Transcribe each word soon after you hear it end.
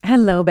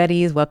Hello,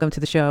 Betties. Welcome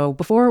to the show.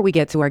 Before we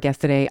get to our guest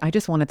today, I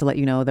just wanted to let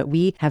you know that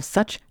we have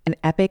such an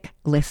epic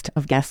list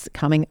of guests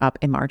coming up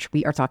in March.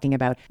 We are talking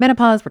about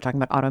menopause, we're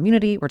talking about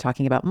autoimmunity, we're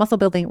talking about muscle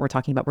building, we're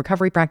talking about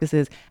recovery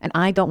practices, and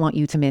I don't want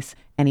you to miss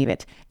any of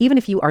it. Even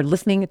if you are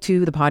listening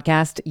to the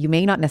podcast, you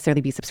may not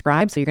necessarily be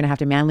subscribed, so you're going to have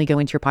to manually go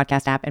into your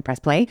podcast app and press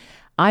play.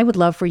 I would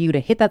love for you to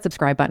hit that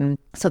subscribe button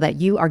so that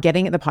you are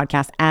getting the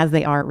podcast as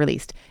they are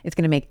released. It's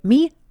going to make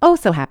me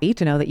so happy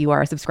to know that you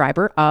are a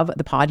subscriber of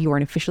the pod. You are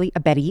officially a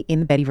Betty in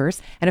the Bettyverse.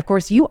 And of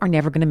course, you are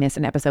never going to miss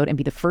an episode and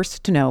be the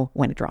first to know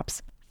when it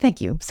drops. Thank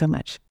you so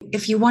much.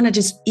 If you want to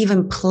just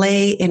even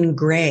play in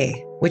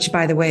gray, which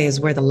by the way is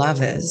where the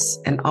love is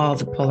and all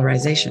the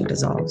polarization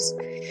dissolves,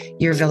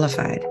 you're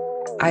vilified.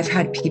 I've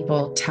had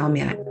people tell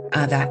me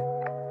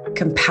that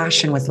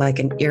compassion was like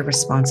an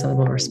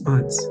irresponsible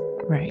response.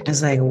 Right.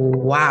 It's like,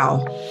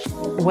 wow.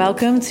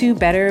 Welcome to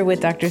Better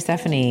with Dr.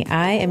 Stephanie.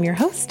 I am your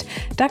host,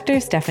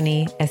 Dr.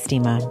 Stephanie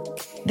Estima.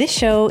 This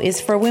show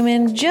is for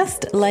women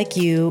just like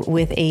you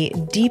with a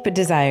deep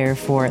desire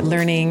for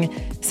learning,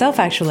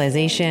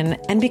 self-actualization,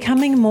 and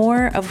becoming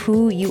more of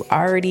who you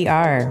already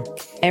are.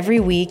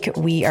 Every week,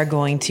 we are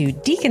going to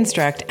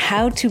deconstruct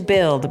how to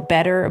build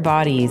better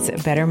bodies,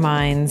 better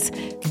minds,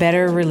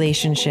 better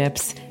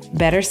relationships,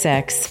 better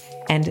sex,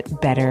 and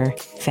better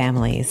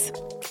families.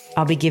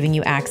 I'll be giving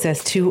you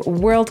access to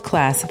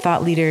world-class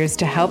thought leaders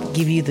to help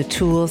give you the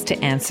tools to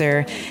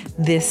answer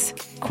this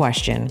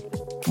question.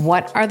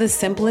 What are the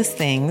simplest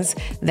things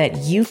that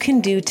you can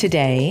do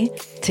today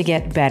to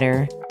get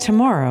better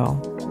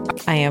tomorrow?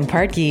 I am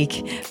part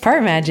geek,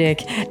 part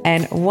magic,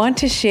 and want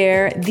to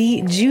share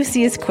the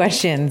juiciest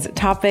questions,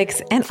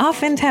 topics, and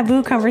often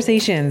taboo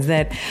conversations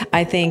that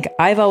I think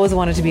I've always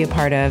wanted to be a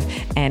part of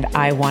and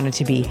I wanted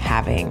to be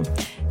having.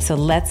 So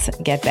let's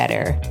get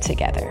better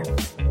together.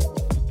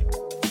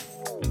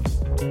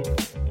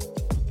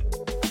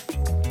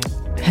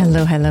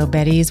 Hello,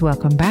 Betties.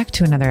 Welcome back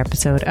to another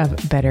episode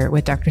of Better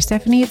with Dr.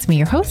 Stephanie. It's me,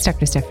 your host,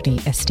 Dr. Stephanie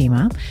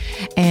Estima.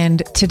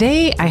 And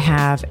today I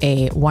have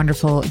a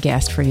wonderful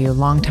guest for you,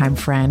 longtime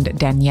friend,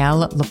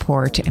 Danielle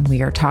Laporte. And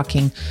we are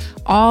talking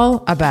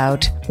all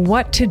about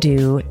what to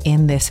do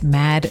in this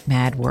mad,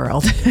 mad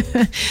world.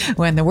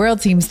 When the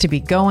world seems to be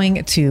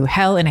going to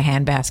hell in a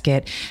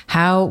handbasket,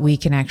 how we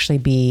can actually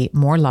be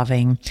more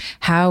loving,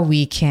 how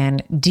we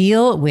can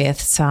deal with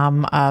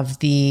some of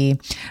the,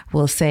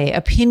 we'll say,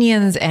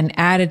 opinions and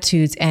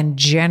attitudes and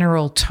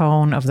general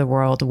tone of the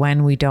world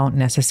when we don't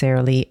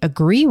necessarily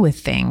agree with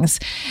things.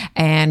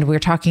 And we're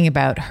talking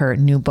about her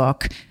new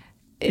book,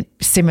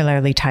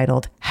 similarly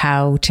titled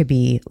How to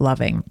Be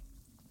Loving.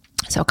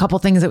 So a couple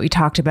things that we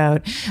talked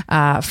about.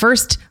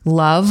 First,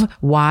 love,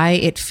 why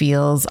it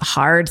feels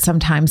hard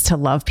sometimes to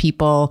love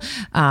people,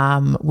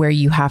 where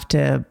you have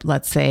to,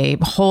 let's say,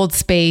 hold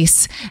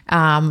space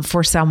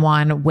for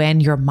someone when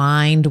your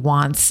mind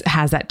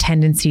has that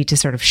tendency to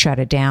sort of shut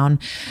it down.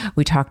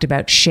 We talked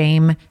about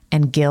shame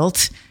and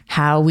guilt,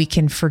 how we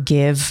can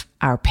forgive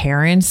our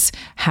parents,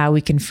 how we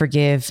can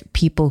forgive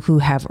people who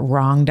have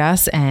wronged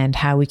us, and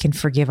how we can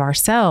forgive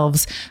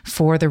ourselves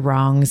for the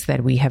wrongs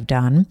that we have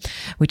done.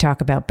 We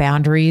talk about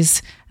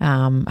boundaries,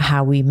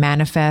 how we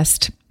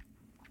manifest,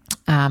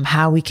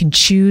 how we can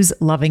choose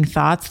loving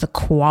thoughts, the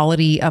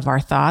quality of our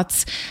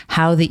thoughts,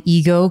 how the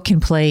ego can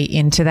play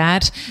into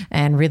that,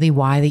 and really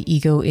why the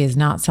ego is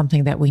not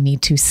something that we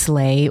need to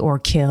slay or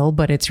kill,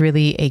 but it's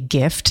really a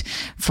gift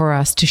for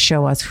us to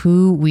show us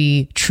who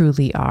we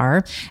truly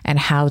are and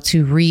how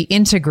to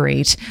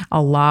reintegrate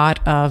a lot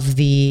of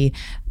the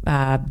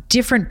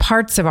different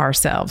parts of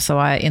ourselves. So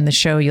in the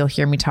show, you'll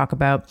hear me talk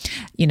about,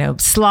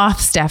 sloth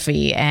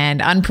Steffi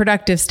and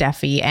unproductive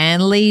Steffi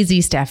and lazy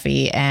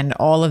Steffi and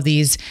all of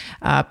these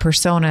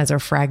personas or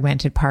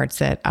fragmented parts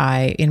that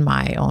I, in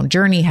my own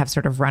journey, have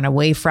sort of run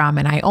away from.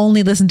 And I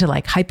only listen to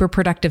like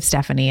hyperproductive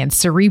Stephanie and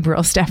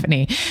cerebral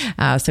Stephanie.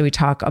 So we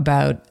talk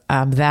about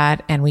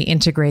that, and we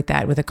integrate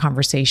that with a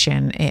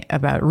conversation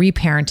about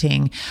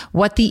reparenting,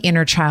 what the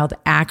inner child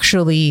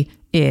actually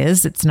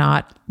is. It's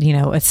not,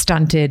 a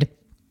stunted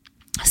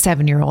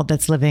 7-year-old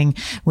that's living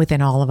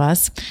within all of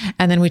us.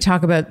 And then we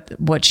talk about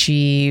what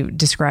she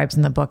describes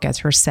in the book as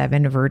her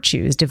 7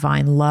 virtues: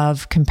 divine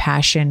love,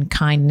 compassion,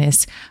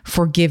 kindness,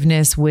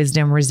 forgiveness,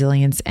 wisdom,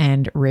 resilience,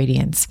 and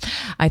radiance.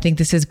 I think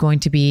this is going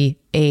to be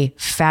a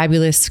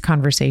fabulous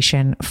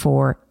conversation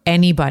for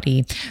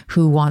anybody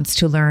who wants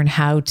to learn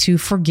how to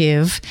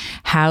forgive,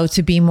 how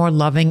to be more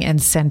loving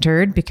and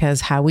centered, because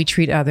how we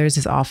treat others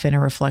is often a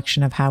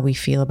reflection of how we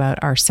feel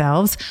about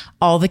ourselves.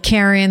 All the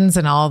Karens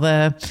and all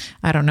the,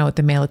 I don't know what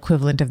the male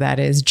equivalent of that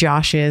is,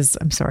 Joshes.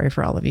 I'm sorry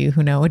for all of you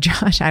who know a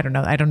Josh. I don't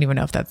know. I don't even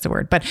know if that's the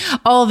word, but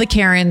all the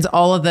Karens,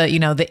 all of the,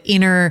 the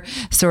inner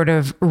sort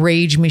of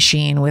rage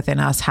machine within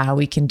us, how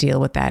we can deal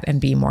with that and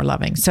be more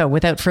loving. So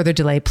without further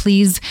delay,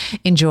 please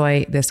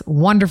enjoy this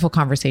wonderful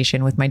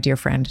conversation with my dear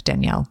friend,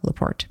 Danielle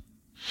Laporte.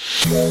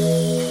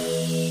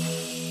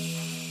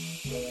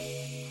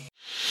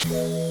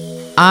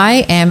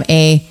 I am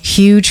a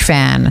huge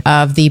fan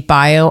of the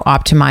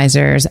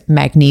BioOptimizers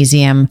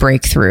Magnesium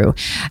Breakthrough.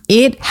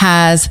 It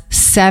has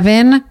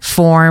 7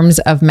 forms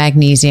of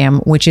magnesium,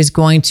 which is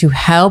going to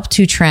help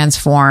to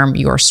transform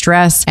your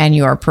stress and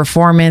your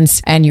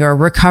performance and your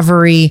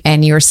recovery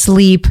and your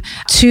sleep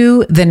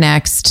to the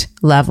next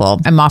level.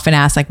 I'm often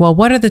asked like, well,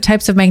 what are the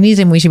types of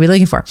magnesium we should be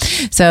looking for?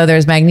 So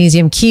there's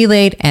magnesium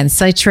chelate and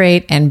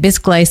citrate and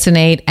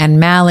bisglycinate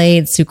and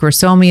malate,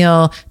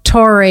 sucrosomial,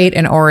 taurate,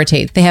 and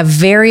orotate. They have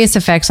various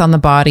effects on the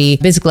body.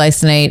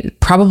 Bisglycinate,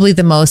 probably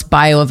the most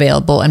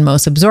bioavailable and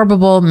most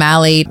absorbable.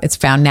 Malate, it's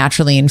found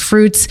naturally in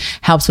fruits,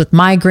 helps with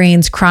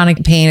migraines,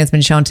 chronic pain, has been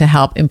shown to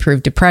help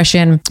improve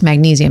depression.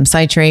 Magnesium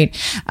citrate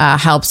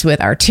helps with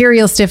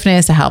arterial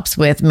stiffness, it helps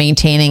with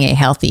maintaining a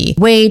healthy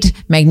weight.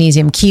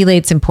 Magnesium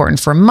chelate's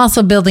important for muscle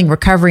building,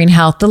 recovery, and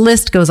health. The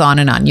list goes on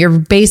and on. You're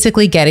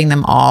basically getting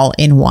them all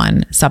in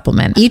one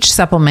supplement. Each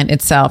supplement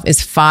itself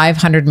is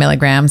 500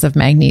 milligrams of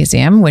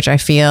magnesium, which I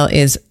feel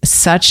is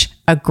such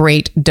a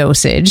great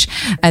dosage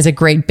as a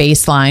great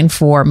baseline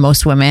for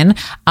most women.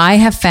 I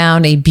have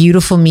found a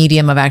beautiful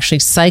medium of actually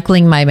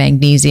cycling my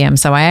magnesium.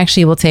 So I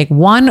actually will take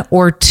 1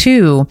 or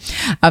 2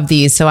 of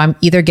these. So I'm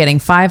either getting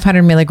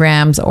 500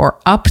 milligrams or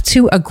up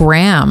to a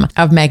gram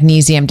of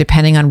magnesium,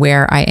 depending on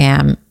where I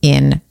am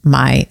in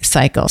my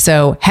cycle.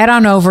 So head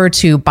on over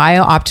to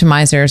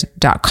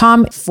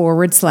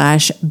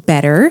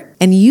biooptimizers.com/better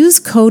and use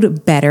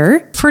code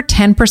BETTER for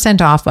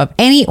 10% off of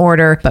any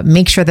order, but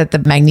make sure that the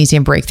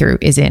Magnesium Breakthrough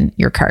is in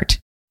your cart.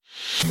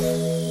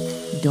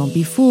 Don't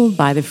be fooled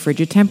by the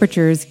frigid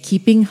temperatures.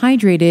 Keeping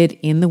hydrated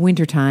in the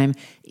wintertime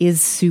is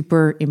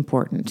super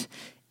important.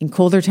 In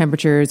colder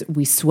temperatures,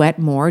 we sweat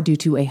more due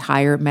to a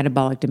higher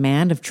metabolic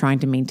demand of trying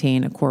to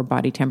maintain a core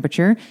body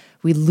temperature.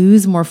 We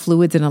lose more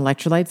fluids and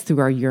electrolytes through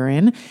our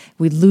urine.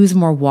 We lose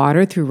more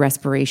water through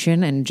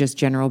respiration and just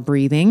general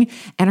breathing.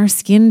 And our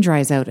skin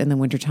dries out in the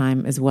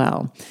wintertime as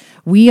well.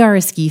 We are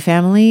a ski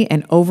family,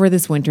 and over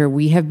this winter,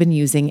 we have been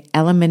using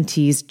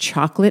Elementi's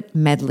chocolate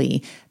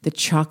medley. The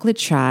chocolate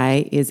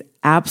chai is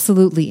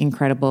absolutely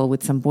incredible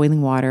with some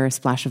boiling water, a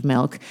splash of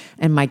milk,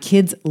 and my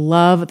kids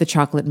love the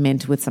chocolate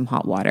mint with some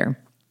hot water.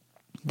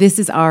 This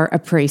is our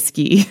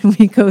après-ski.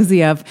 We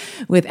cozy up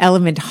with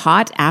Element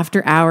hot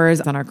after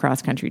hours on our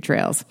cross-country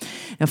trails.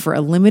 Now, for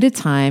a limited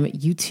time,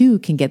 you too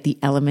can get the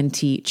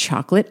Elementi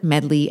chocolate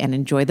medley and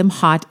enjoy them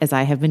hot, as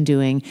I have been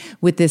doing,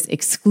 with this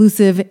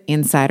exclusive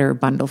insider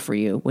bundle for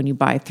you. When you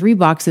buy 3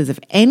 boxes of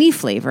any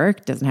flavor,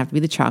 it doesn't have to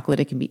be the chocolate,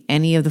 it can be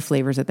any of the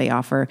flavors that they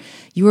offer,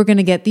 you are going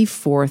to get the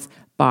 4th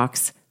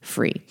box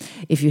free.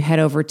 If you head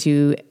over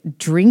to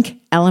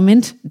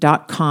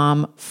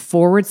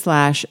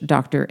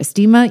drinkelement.com/Dr.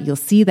 Estima, you'll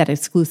see that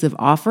exclusive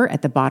offer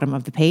at the bottom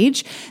of the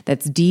page.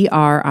 That's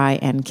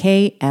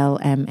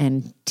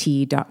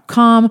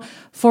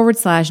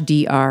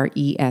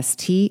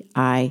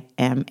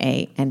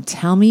drinklmnt.com/DRESTIMA. And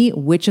tell me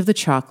which of the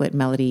chocolate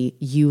melody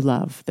you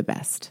love the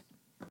best.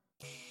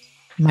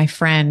 My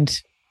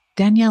friend,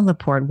 Danielle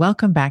Laporte,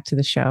 welcome back to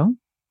the show.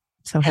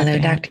 So hello,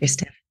 Dr.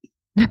 Steph.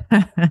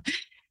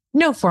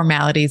 No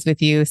formalities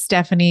with you,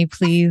 Stephanie,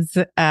 please.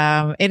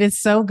 It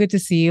is so good to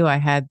see you. I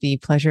had the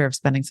pleasure of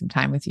spending some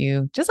time with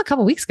you just a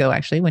couple weeks ago,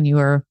 actually, when you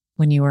were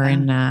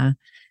in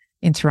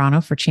Toronto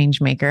for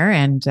Changemaker.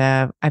 And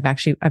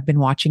I've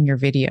been watching your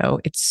video.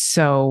 It's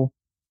so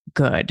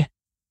good.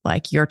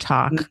 Like your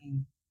talk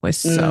was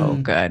so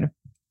good.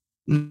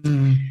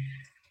 We're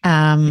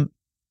going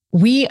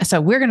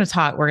to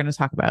talk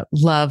about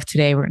love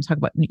today. We're going to talk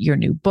about your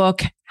new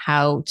book,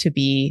 How to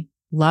Be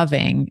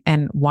Loving,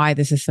 and why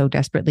this is so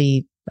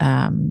desperately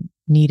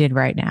needed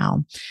right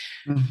now.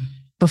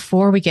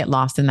 Before we get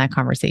lost in that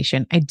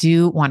conversation, I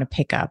do want to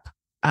pick up.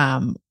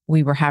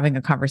 We were having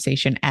a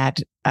conversation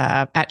at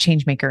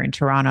Changemaker in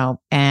Toronto,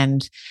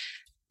 and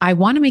I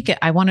want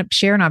to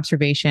share an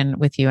observation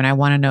with you, and I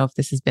want to know if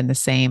this has been the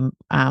same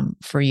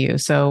for you.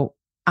 So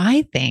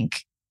I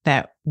think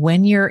that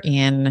when you're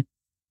in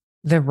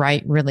the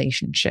right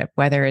relationship,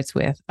 whether it's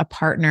with a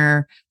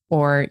partner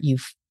or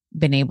you've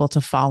been able to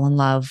fall in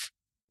love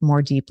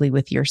more deeply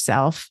with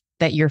yourself,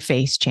 that your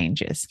face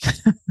changes.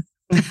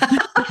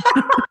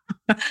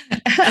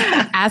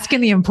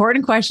 Asking the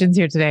important questions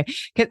here today.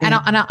 And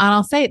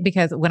I'll say it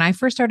because when I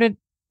first started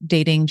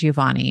dating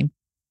Giovanni,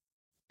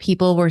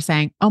 people were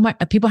saying, I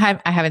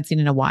haven't seen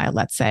in a while,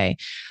 let's say,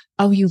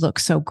 oh, you look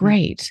so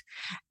great.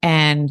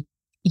 And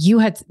you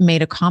had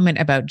made a comment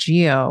about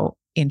Gio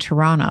in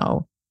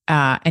Toronto.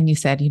 And you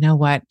said, you know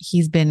what,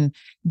 he's been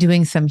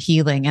doing some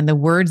healing. And the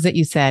words that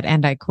you said,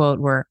 and I quote,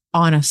 were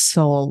on a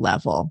soul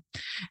level.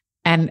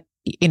 And,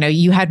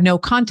 you had no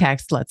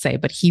context, let's say,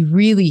 but he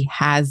really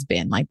has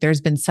been. Like, there's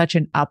been such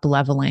an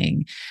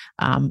up-leveling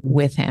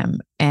with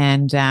him.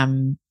 And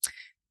so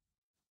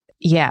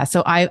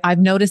I've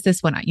noticed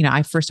this when,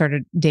 I first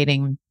started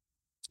dating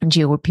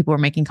Gio, where people were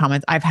making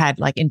comments. I've had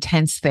like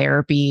intense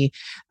therapy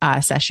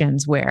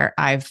sessions where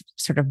I've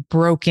sort of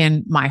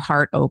broken my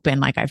heart open.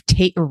 Like I've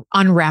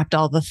unwrapped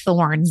all the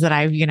thorns that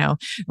I've,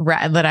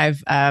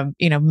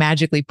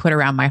 magically put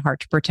around my heart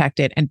to protect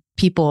it. And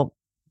people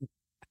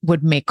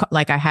would make,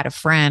 like, I had a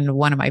friend,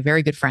 one of my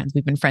very good friends,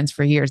 we've been friends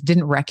for years,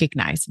 didn't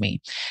recognize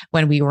me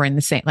when we were in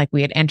the same, like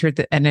we had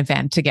entered an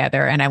event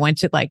together, and I went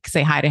to like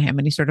say hi to him,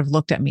 and he sort of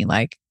looked at me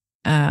like,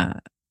 hi.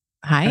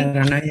 I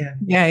don't know.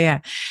 Yeah.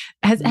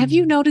 Have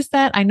you noticed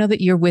that? I know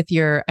that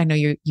I know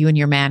you and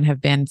your man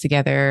have been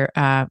together,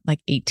 like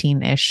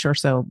 18-ish or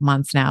so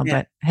months now,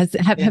 but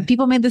have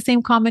people made the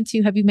same comment to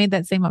you? Have you made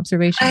that same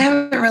observation? I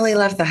haven't really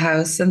left the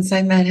house since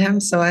I met him,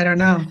 so I don't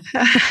know.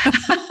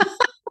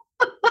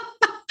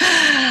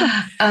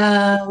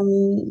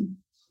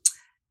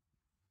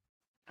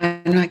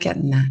 I'm not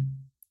getting that.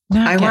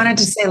 I wanted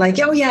to say like,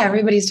 oh yeah,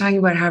 everybody's talking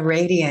about how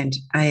radiant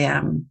I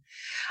am.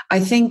 I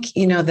think,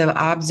 the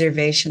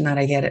observation that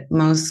I get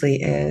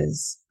mostly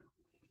is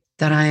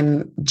that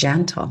I'm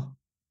gentle.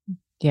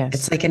 Yes.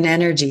 It's like an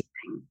energy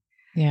thing.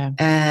 Yeah.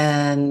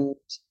 And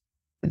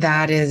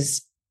that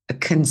is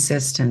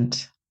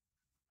consistent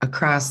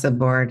across the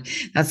board.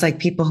 That's like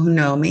people who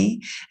know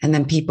me, and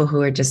then people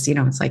who are just,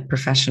 it's like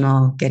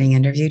professional getting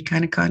interviewed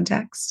kind of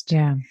context.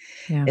 Yeah.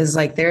 Is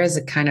like, there is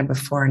a kind of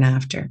before and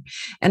after.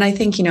 And I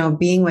think,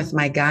 being with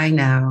my guy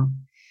now,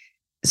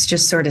 it's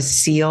just sort of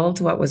sealed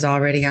what was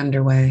already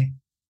underway.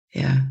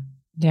 Yeah.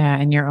 Yeah.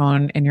 And your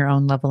own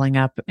leveling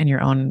up and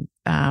your own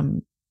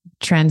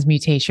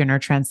transmutation or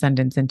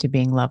transcendence into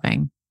being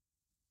loving.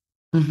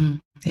 Mm-hmm.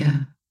 Yeah.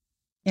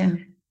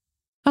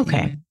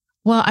 Okay. Yeah.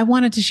 Well, I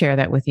wanted to share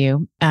that with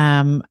you.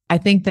 I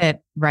think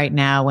that right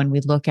now, when we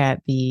look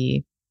at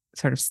the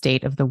sort of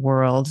state of the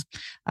world,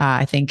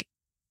 I think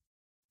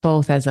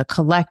both as a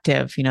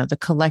collective, the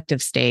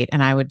collective state,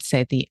 and I would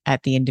say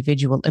at the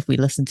individual, if we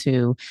listen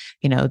to,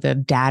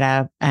 the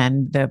data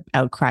and the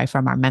outcry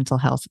from our mental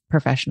health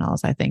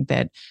professionals, I think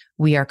that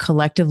we are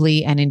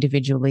collectively and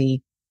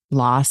individually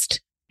lost,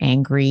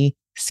 angry,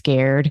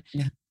 scared.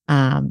 Yeah.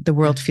 The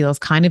world feels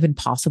kind of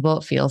impossible.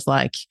 It feels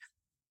like,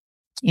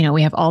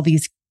 we have all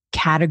these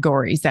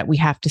categories that we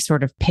have to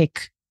sort of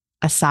pick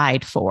a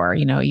side for.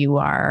 You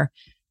are,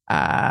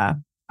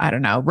 I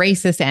don't know,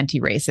 racist,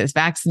 anti-racist,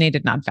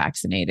 vaccinated, not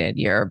vaccinated.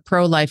 You're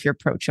pro-life, you're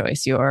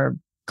pro-choice. You're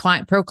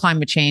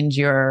pro-climate change,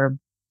 you're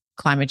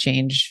climate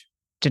change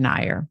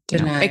denier.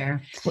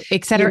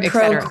 Et cetera, you're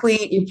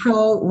pro-queen, you're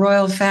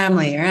pro-royal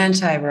family, you're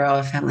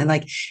anti-royal family.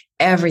 Like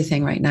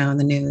everything right now in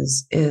the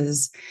news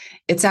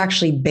it's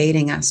actually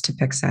baiting us to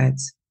pick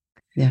sides.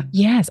 Yeah.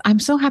 Yes. I'm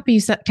so happy you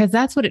said, because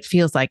that's what it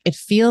feels like. It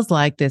feels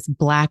like this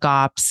black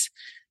ops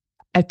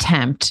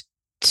attempt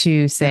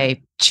to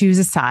say, choose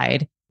a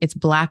side. It's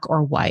black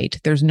or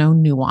white. There's no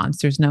nuance.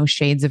 There's no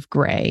shades of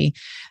gray.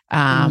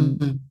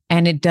 And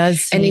it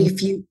does seem, and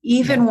if you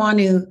even want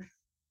to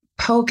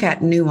poke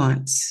at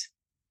nuance,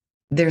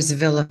 there's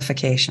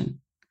vilification.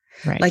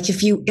 Right. Like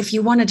if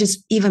you want to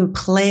just even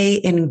play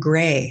in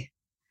gray,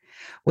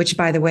 which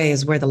by the way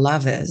is where the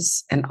love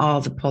is and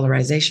all the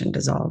polarization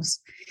dissolves,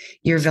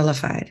 you're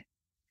vilified.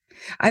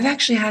 I've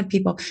actually had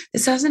people,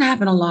 this doesn't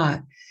happen a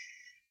lot,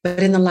 but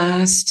in the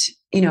last,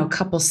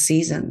 couple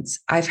seasons,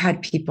 I've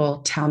had people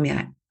tell me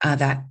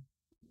that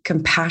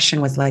compassion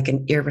was like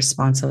an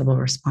irresponsible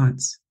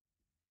response.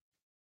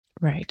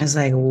 Right. I was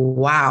like,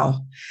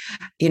 wow.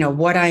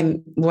 What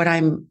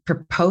I'm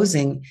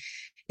proposing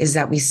is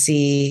that we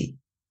see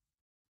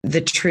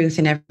the truth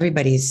in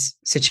everybody's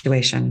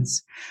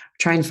situations,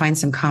 try and find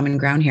some common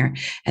ground here.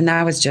 And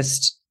I was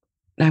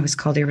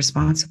called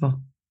irresponsible.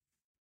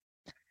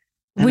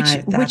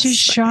 Which is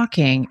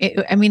shocking.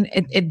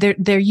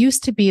 There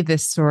used to be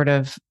this sort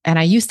of, and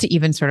I used to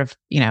even sort of,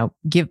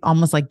 give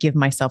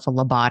myself a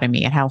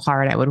lobotomy at how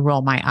hard I would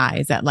roll my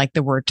eyes at like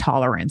the word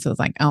tolerance. I was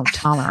like, oh,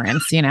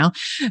 tolerance,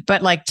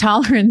 but like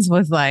tolerance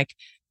was like,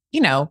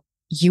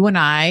 you and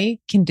I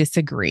can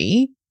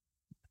disagree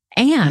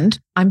and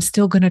I'm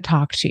still going to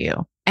talk to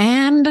you.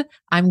 And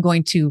I'm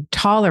going to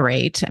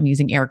tolerate, I'm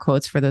using air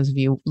quotes for those of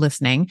you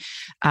listening,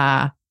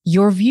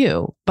 your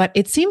view. But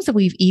it seems that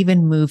we've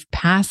even moved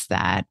past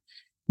that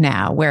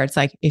now, where it's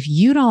like, if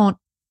you don't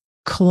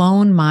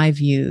clone my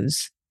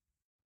views,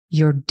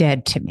 you're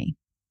dead to me.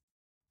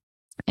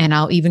 And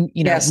I'll even,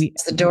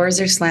 the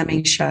doors are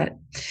slamming shut.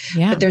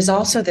 Yeah. But there's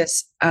also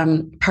this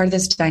part of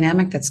this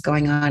dynamic that's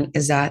going on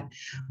is that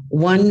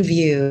one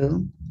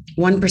view,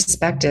 one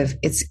perspective,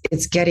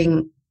 it's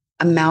getting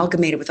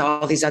amalgamated with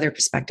all these other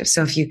perspectives.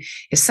 So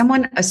if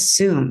someone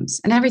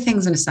assumes, and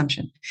everything's an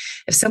assumption,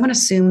 if someone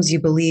assumes you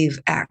believe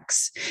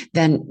X,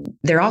 then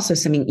they're also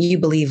assuming you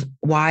believe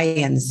Y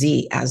and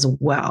Z as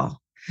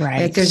well.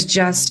 Right. Like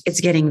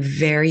it's getting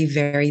very,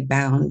 very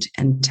bound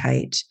and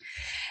tight.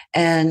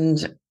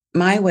 And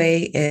my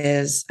way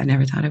is, I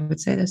never thought I would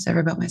say this ever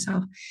about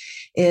myself,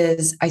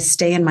 is I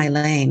stay in my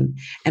lane,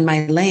 and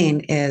my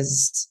lane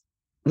is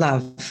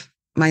love.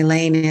 My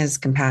lane is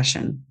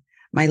compassion.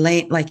 My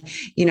lane, I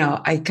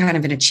kind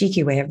of in a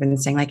cheeky way, I've been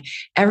saying like,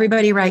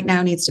 everybody right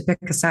now needs to pick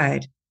a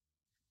side,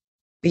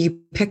 but you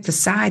pick the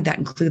side that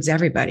includes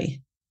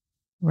everybody.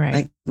 Right.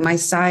 Like my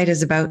side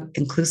is about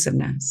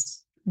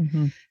inclusiveness.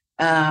 Mm-hmm.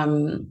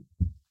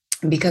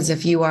 Because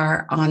if you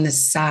are on the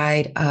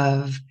side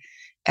of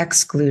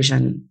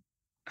exclusion,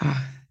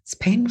 it's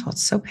painful.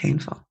 It's so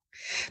painful.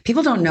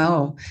 People don't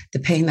know the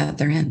pain that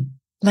they're in.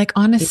 Like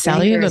on a The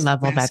cellular anger is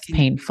level, that's masking.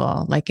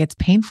 painful. Like it's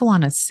painful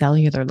on a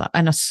cellular level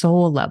and a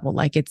soul level.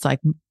 Like it's like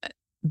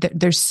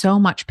there's so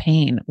much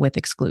pain with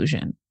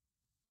exclusion.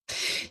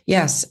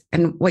 Yes.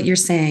 And what you're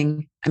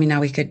saying, I mean,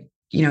 now we could,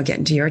 get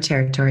into your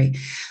territory,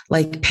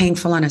 like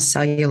painful on a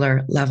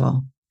cellular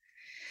level.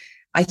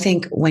 I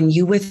think when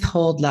you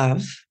withhold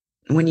love,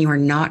 when you are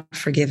not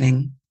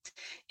forgiving,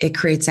 it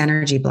creates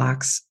energy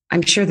blocks.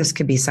 I'm sure this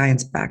could be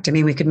science backed. I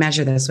mean, we could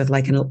measure this with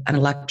like an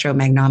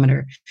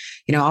electromagnometer.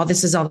 All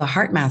this is all the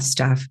heart math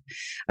stuff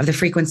of the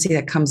frequency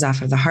that comes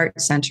off of the heart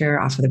center,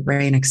 off of the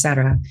brain, et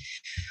cetera.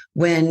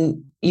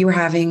 When you are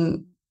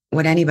having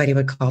what anybody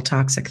would call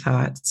toxic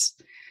thoughts,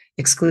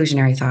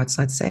 exclusionary thoughts,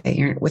 let's say,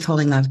 you're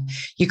withholding love,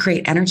 you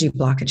create energy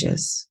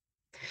blockages,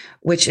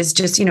 which is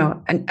just,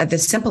 the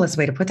simplest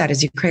way to put that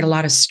is you create a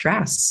lot of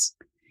stress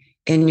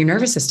in your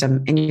nervous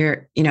system, in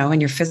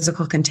your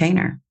physical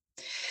container.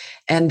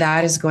 And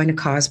that is going to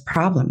cause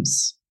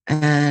problems.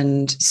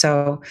 And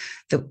so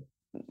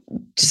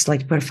just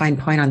like to put a fine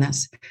point on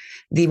this,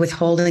 the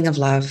withholding of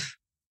love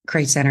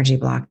creates energy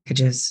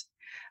blockages,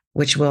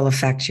 which will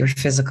affect your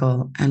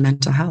physical and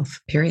mental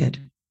health,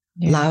 period.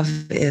 Yeah.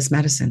 Love is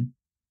medicine.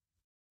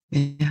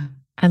 Yeah.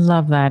 I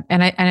love that.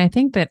 And I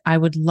think that I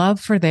would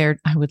love for there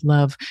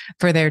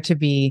to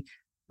be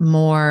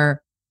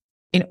more,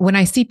 when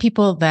I see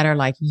people that are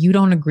like, you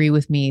don't agree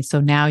with me, so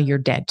now you're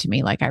dead to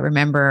me. Like I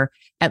remember,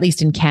 at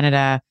least in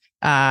Canada,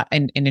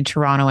 and in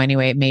Toronto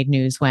anyway, it made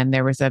news when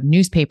there was a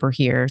newspaper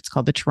here. It's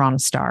called the Toronto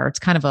Star. It's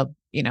kind of a,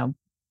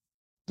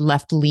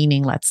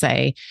 left-leaning, let's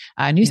say,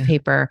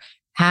 newspaper. Yeah.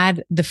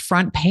 Had the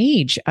front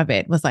page of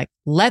it was like,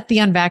 let the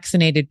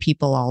unvaccinated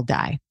people all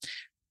die.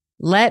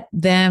 Let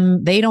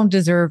them, they don't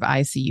deserve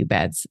ICU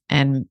beds.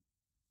 And,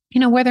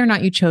 whether or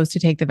not you chose to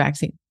take the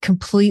vaccine,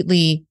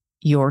 completely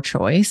your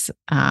choice.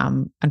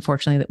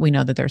 Unfortunately, that we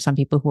know that there are some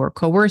people who are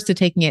coerced to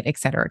taking it, et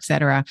cetera, et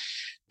cetera.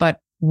 But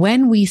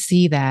when we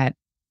see that,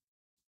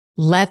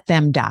 let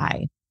them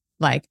die,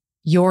 like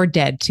you're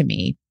dead to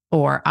me,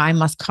 or I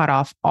must cut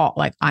off all,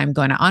 like I'm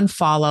going to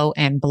unfollow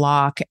and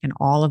block and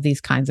all of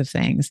these kinds of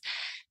things.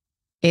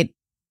 It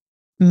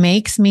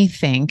makes me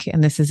think,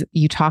 and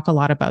you talk a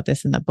lot about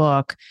this in the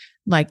book,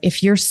 like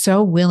if you're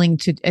so willing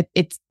to,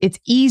 it's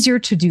easier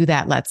to do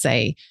that, let's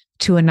say,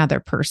 to another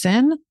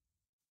person.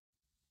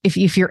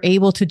 If you're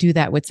able to do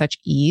that with such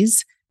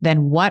ease,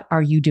 then what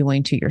are you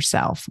doing to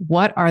yourself?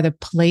 What are the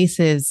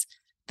places,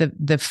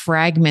 the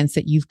fragments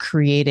that you've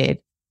created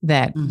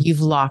that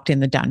you've locked in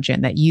the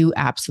dungeon that you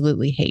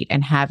absolutely hate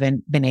and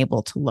haven't been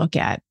able to look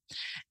at,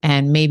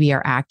 and maybe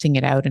are acting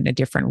it out in a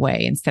different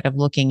way? Instead of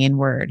looking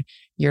inward,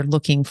 you're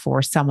looking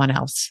for someone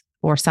else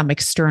or some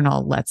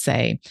external, let's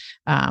say,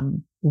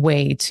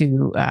 way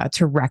to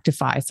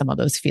rectify some of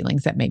those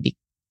feelings that may be,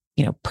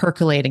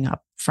 percolating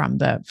up from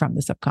the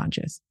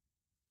subconscious.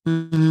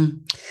 Mm-hmm.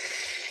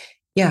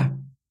 Yeah.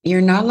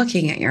 You're not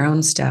looking at your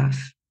own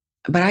stuff.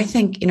 But I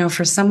think,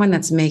 for someone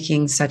that's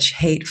making such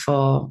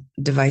hateful,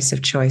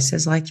 divisive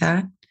choices like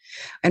that,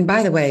 and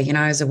by the way,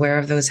 I was aware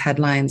of those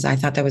headlines. I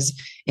thought that was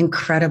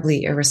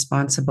incredibly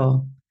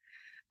irresponsible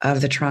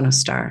of the Toronto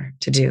Star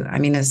to do. I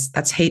mean,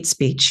 that's hate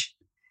speech,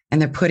 and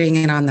they're putting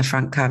it on the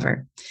front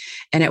cover.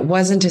 And it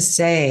wasn't to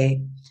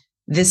say,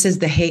 this is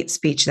the hate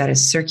speech that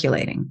is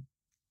circulating.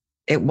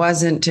 It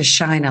wasn't to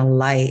shine a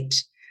light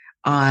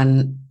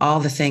on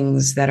all the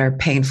things that are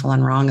painful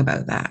and wrong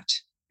about that.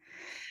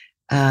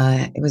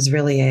 It was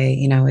really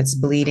it's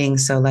bleeding,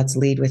 so let's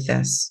lead with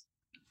this.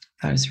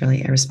 That was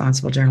really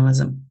irresponsible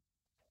journalism.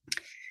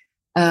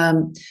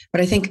 But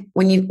I think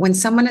when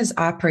someone is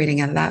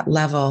operating at that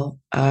level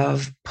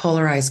of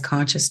polarized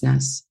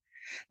consciousness,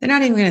 they're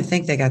not even going to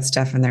think they got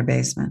stuff in their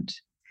basement.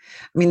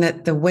 I mean,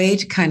 the way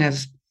to kind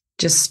of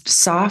just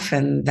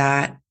soften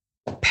that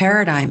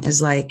paradigm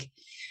is like,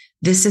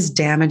 this is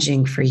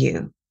damaging for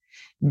you.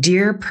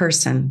 Dear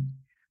person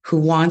who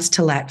wants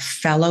to let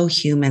fellow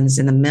humans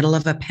in the middle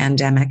of a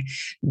pandemic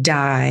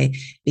die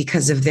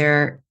because of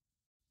their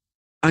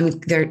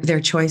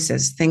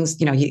choices, things,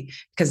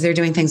 because they're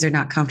doing things they're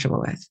not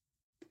comfortable with.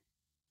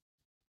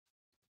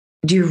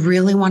 Do you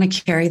really want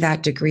to carry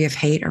that degree of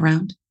hate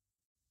around?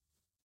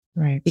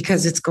 Right.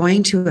 Because it's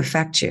going to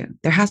affect you.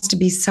 There has to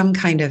be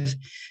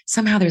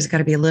somehow there's got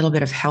to be a little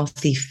bit of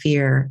healthy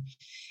fear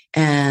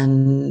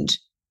and,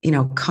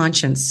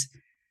 conscience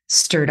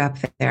stirred up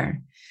there.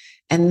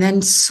 And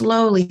then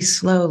slowly,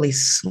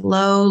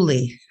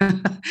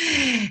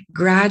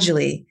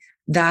 gradually,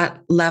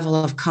 that level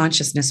of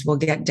consciousness will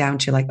get down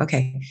to like,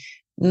 okay,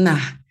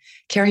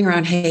 carrying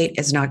around hate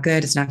is not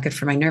good. It's not good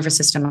for my nervous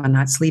system. I'm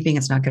not sleeping.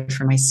 It's not good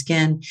for my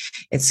skin.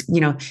 It's,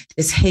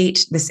 this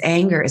hate, this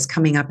anger is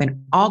coming up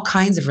in all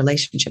kinds of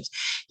relationships.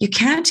 You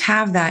can't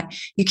have that.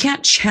 You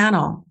can't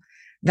channel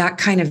that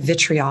kind of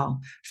vitriol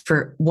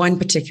for one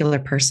particular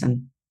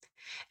person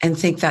and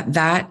think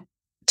that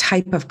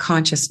type of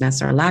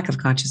consciousness or lack of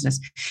consciousness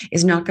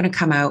is not going to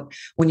come out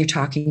when you're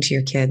talking to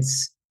your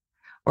kids,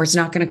 or it's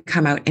not going to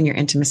come out in your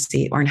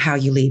intimacy or in how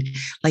you lead.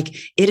 Like,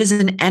 it is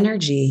an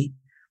energy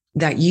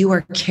that you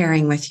are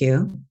carrying with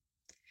you.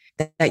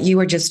 that you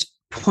were just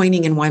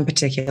pointing in one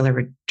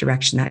particular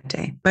direction that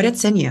day, but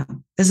it's in you.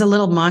 There's a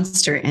little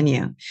monster in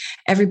you.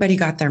 Everybody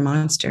got their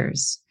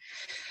monsters.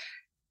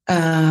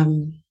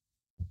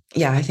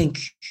 I think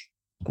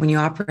when you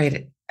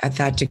operate at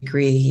that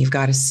degree, you've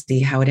got to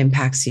see how it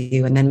impacts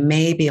you. And then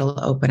maybe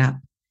it'll open up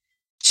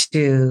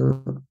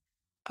to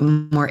a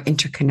more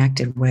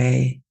interconnected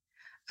way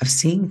of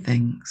seeing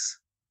things.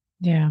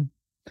 Yeah.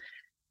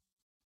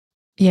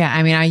 Yeah.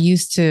 I mean, I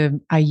used to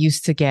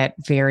get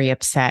very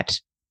upset.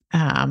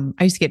 I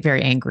used to get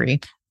very angry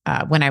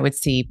when I would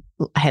see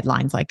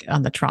headlines like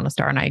on the Toronto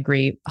Star, and I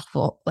agree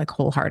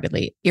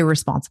wholeheartedly,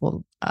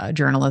 irresponsible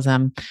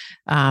journalism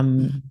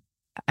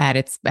at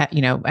its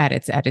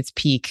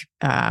peak,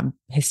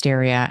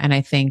 hysteria. And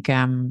I think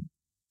I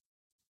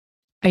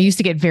used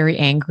to get very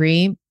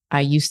angry. I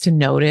used to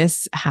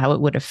notice how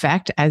it would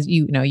affect, as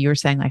you were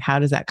saying, like, how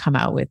does that come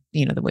out with,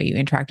 the way you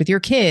interact with your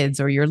kids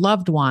or your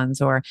loved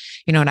ones, or,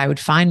 and I would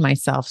find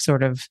myself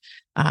sort of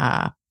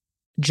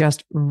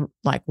just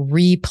like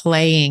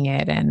replaying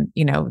it and,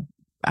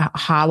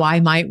 how I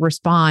might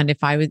respond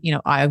if I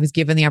was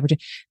given the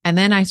opportunity. And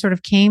then I sort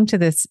of came to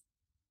this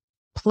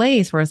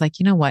place where I was like,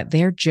 you know what?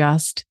 They're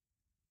just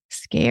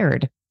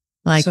scared.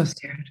 Like so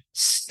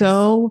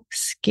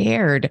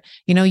scared.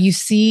 You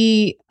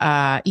see,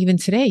 even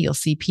today, you'll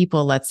see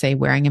people, let's say,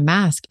 wearing a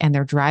mask and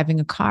they're driving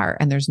a car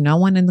and there's no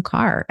one in the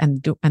car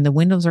and the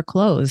windows are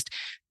closed.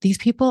 These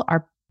people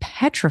are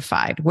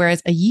petrified.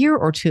 Whereas a year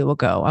or two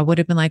ago, I would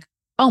have been like,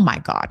 oh my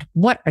God,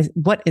 what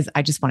is,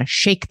 I just want to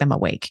shake them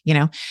awake,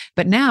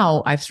 but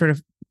now I've sort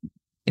of,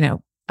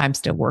 I'm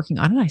still working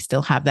on it. I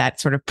still have that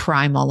sort of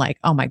primal, like,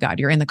 oh my God,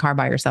 you're in the car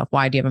by yourself.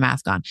 Why do you have a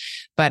mask on?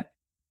 But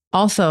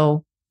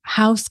also,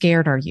 how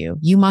scared are you?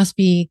 You must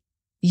be,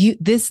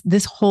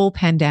 this whole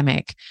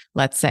pandemic,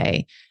 let's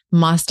say,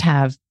 must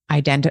have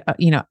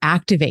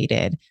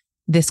activated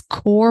this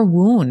core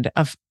wound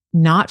of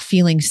not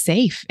feeling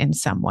safe in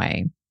some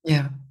way.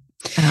 Yeah.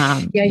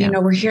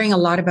 We're hearing a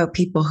lot about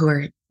people who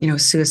are,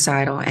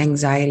 suicidal,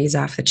 anxieties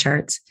off the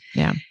charts.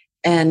 Yeah.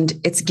 And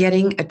it's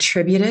getting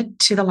attributed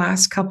to the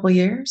last couple of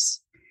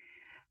years.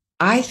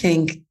 I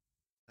think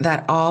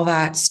that all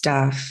that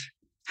stuff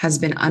has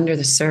been under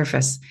the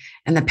surface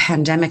and the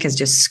pandemic is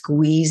just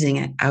squeezing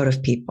it out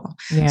of people.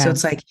 Yeah. So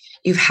it's like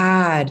you've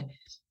had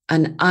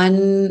an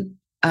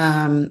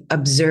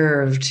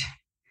unobserved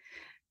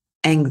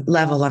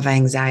level of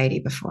anxiety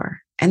before.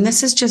 And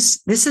this is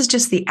just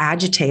the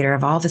agitator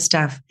of all the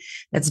stuff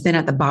that's been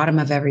at the bottom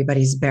of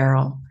everybody's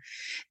barrel.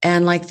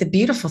 And like the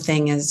beautiful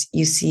thing is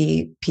you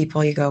see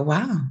people, you go,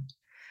 wow,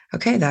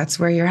 okay, that's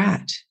where you're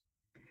at.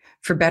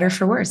 For better,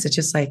 for worse. It's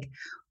just like,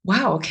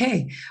 wow,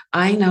 okay,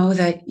 I know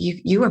that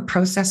you are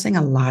processing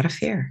a lot of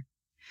fear.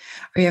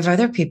 Or you have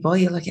other people,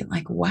 you look at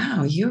like,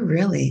 wow, you're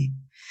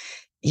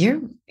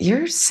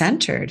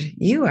centered.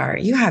 You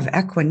have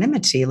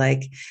equanimity.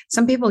 Like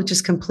some people are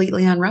just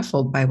completely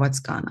unruffled by what's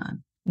gone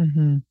on.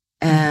 Mm-hmm.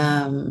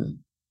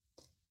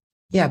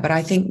 But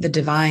I think the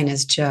divine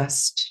is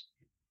just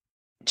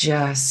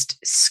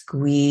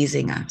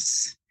squeezing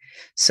us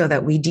so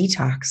that we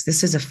detox.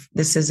 This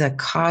is a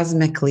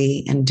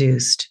cosmically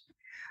induced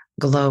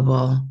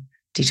global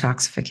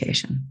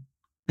detoxification.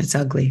 It's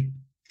ugly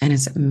and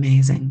it's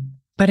amazing.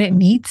 But it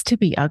needs to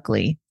be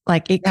ugly.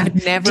 Like it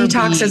could never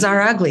detoxes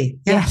are ugly.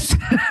 Yeah.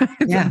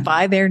 Yes.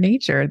 By their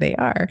nature, they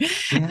are.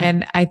 Yeah.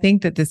 And I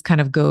think that this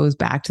kind of goes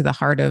back to the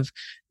heart of,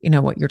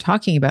 what you're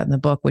talking about in the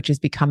book, which is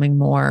becoming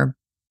more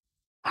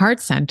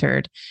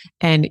heart-centered.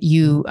 And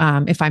you,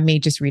 if I may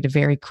just read a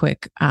very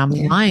quick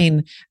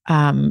line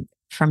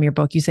from your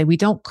book, you say, we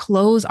don't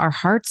close our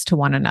hearts to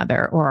one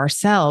another or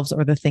ourselves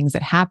or the things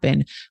that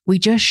happen. We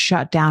just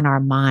shut down our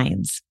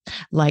minds,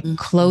 like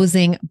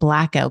closing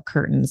blackout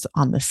curtains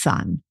on the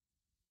sun,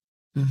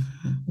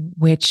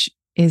 which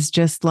is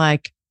just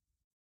like,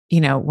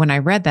 when I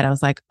read that, I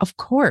was like, of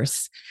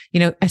course,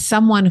 as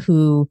someone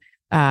who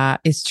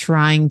is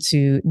trying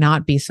to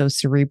not be so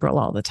cerebral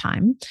all the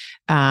time,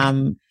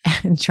 and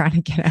trying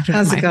to get out of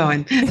How's it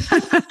going?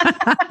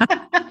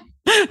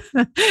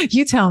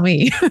 You tell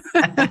me.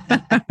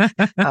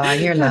 Oh,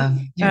 your love.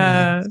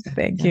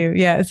 Thank you.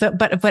 Yeah. So,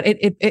 but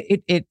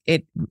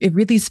it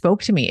really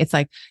spoke to me. It's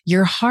like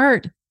your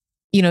heart,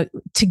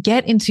 to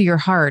get into your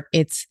heart,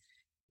 it's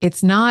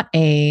not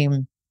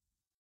it's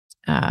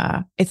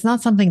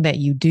not something that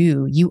you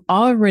do. You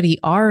already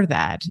are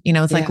that,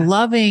 it's like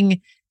loving.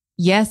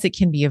 Yes, it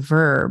can be a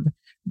verb,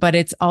 but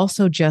it's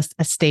also just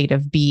a state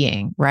of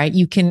being, right?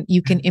 You can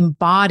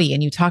embody,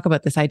 and you talk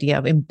about this idea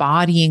of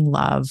embodying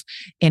love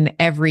in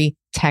every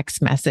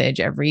text message,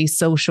 every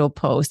social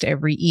post,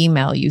 every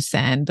email you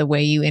send, the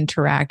way you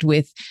interact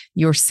with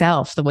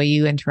yourself, the way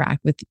you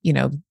interact with,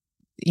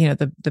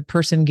 the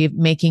person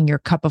making your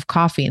cup of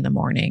coffee in the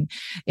morning.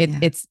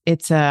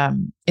 It's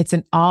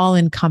an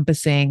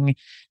all-encompassing,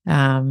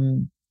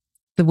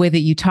 the way that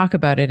you talk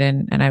about it,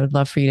 and I would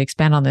love for you to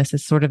expand on this,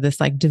 is sort of this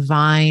like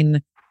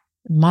divine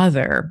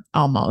mother,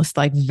 almost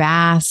like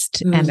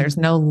vast, and there's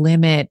no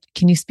limit.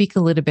 Can you speak a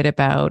little bit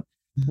about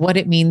what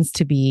it means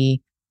to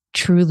be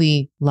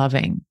truly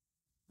loving?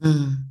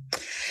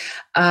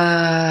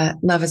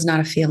 Love is not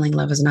a feeling.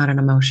 Love is not an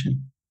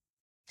emotion.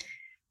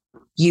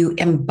 You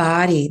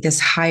embody this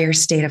higher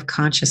state of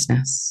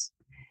consciousness.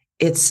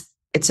 It's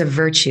a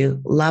virtue.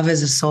 Love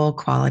is a soul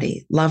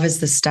quality. Love is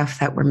the stuff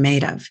that we're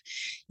made of.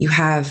 You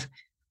have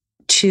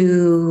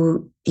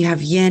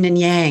yin and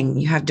yang.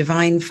 You have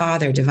divine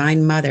father,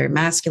 divine mother,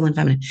 masculine,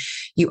 feminine.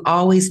 You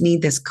always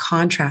need this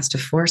contrast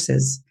of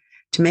forces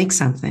to make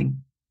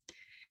something.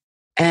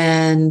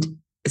 And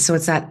so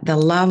it's that the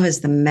love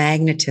is the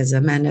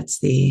magnetism, and it's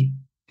the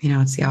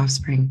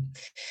offspring.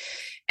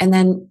 And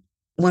then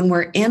when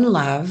we're in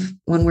love,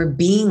 when we're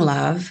being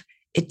love,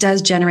 it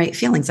does generate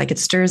feelings. Like it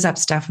stirs up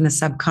stuff in the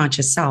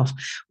subconscious self,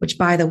 which,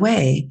 by the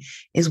way,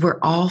 is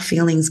where all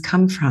feelings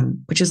come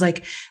from, which is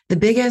like the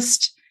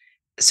biggest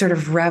sort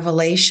of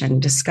revelation,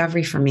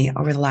 discovery for me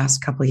over the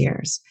last couple of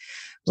years.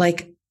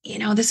 Like,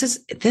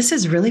 this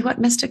is really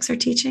what mystics are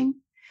teaching.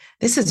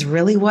 This is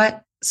really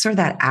what sort of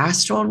that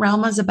astral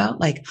realm is about.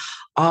 Like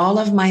all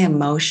of my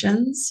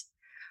emotions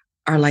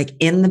are like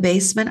in the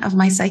basement of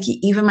my psyche,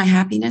 even my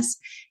happiness.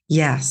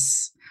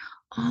 Yes.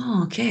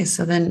 Oh, okay.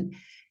 So then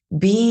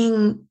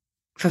being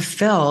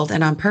fulfilled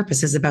and on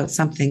purpose is about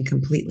something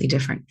completely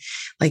different.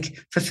 Like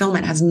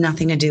fulfillment has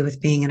nothing to do with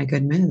being in a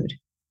good mood.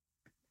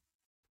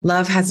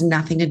 Love has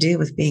nothing to do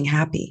with being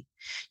happy.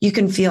 You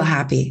can feel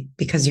happy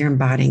because you're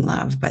embodying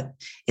love, but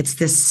it's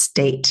this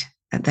state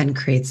that then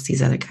creates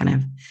these other kind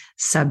of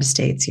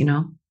sub-states,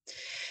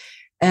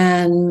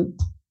 And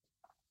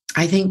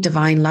I think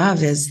divine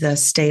love is the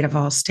state of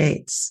all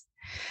states.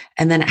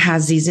 And then it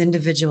has these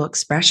individual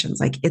expressions,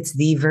 like it's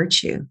the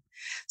virtue.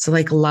 So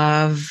like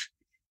love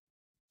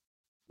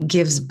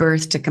gives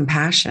birth to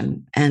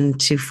compassion and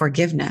to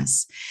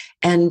forgiveness.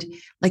 And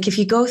like, if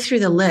you go through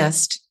the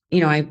list,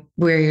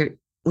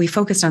 we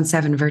focused on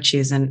 7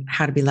 virtues and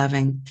how to be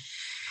loving.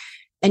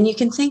 And you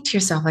can think to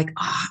yourself like,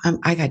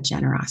 I got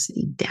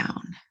generosity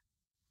down.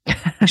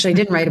 Actually, I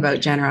didn't write about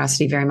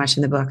generosity very much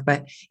in the book,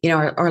 but,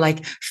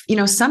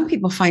 some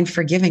people find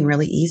forgiving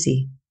really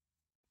easy.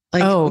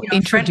 Like,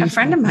 a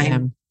friend of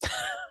mine.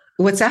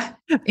 What's that?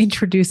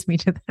 Introduce me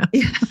to them.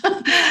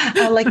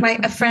 Like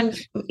a friend,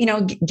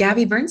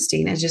 Gabby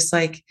Bernstein is just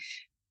like,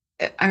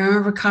 I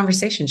remember a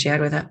conversation she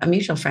had with a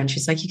mutual friend.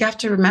 She's like, you have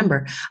to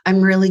remember,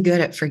 I'm really good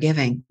at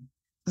forgiving. I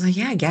was like,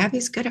 yeah,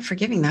 Gabby's good at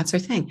forgiving. That's her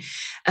thing.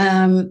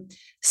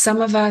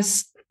 Some of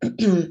us,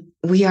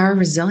 we are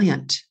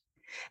resilient,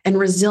 and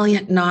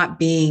resilient not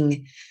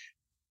being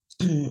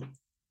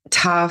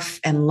tough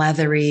and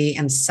leathery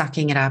and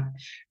sucking it up.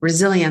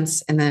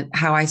 Resilience, and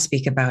how I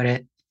speak about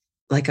it,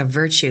 like a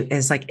virtue,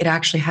 is like it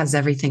actually has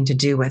everything to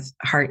do with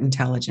heart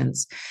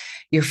intelligence.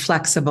 You're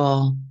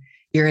flexible,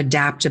 you're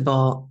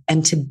adaptable,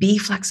 and to be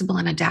flexible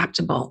and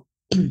adaptable,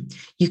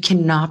 you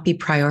cannot be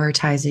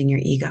prioritizing your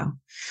ego.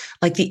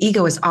 Like the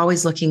ego is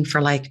always looking for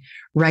like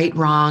right,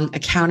 wrong,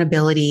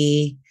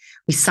 accountability.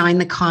 We sign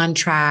the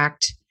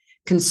contract,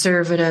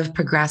 conservative,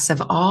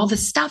 progressive, all the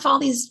stuff, all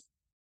these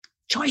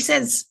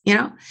choices,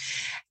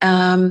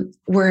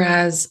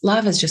 whereas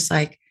love is just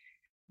like,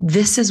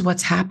 this is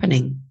what's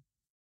happening.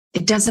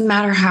 It doesn't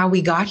matter how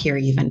we got here,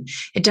 even.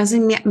 It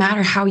doesn't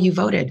matter how you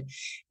voted.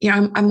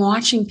 I'm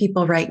watching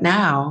people right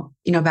now,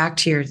 back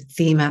to your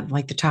theme at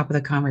like the top of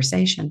the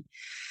conversation,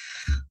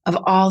 of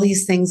all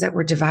these things that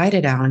we're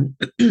divided on.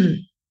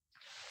 And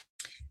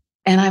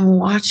I'm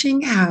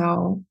watching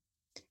how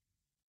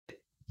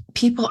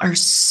people are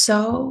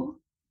so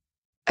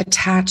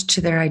attached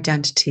to their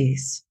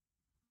identities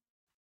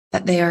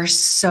that they are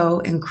so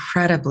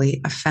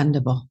incredibly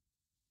offendable.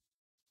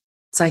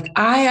 It's like,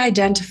 I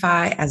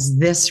identify as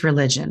this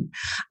religion.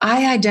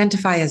 I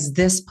identify as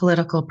this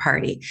political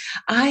party.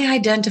 I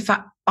identify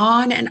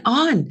on and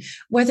on.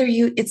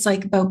 It's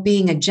like about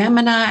being a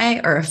Gemini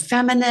or a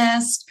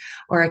feminist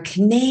or a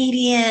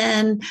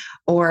Canadian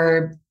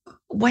or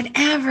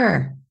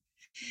whatever.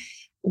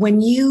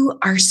 When you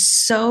are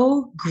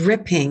so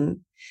gripping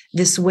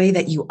this way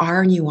that you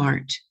are and you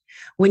aren't,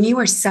 when you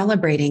are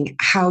celebrating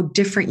how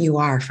different you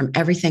are from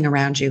everything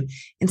around you,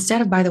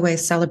 instead of, by the way,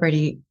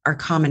 celebrating our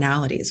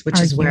commonalities,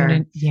 which is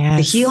where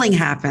the healing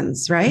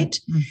happens, right?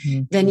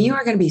 Mm-hmm. Then you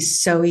are going to be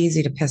so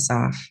easy to piss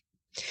off.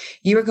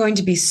 You are going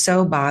to be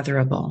so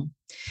botherable.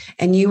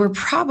 And you are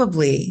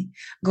probably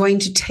going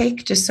to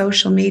take to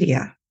social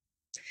media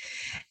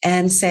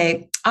and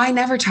say, I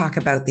never talk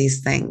about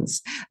these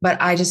things,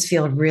 but I just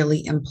feel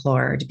really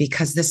implored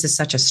because this is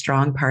such a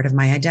strong part of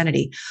my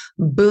identity.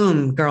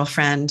 Boom,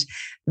 girlfriend,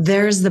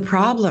 there's the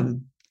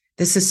problem.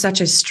 This is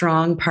such a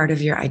strong part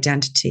of your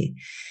identity.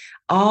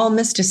 All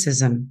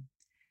mysticism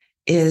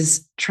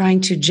is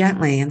trying to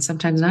gently, and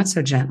sometimes not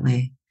so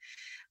gently,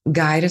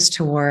 guide us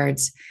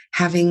towards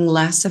having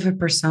less of a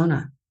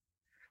persona,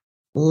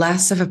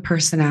 less of a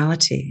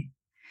personality,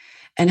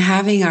 and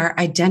having our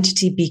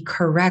identity be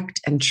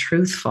correct and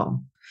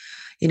truthful.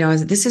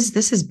 This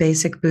is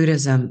basic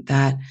Buddhism,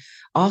 that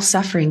all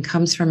suffering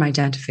comes from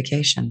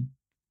identification.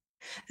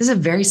 This is a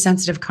very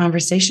sensitive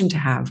conversation to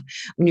have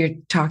when you're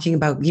talking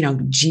about,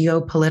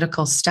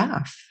 geopolitical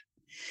stuff.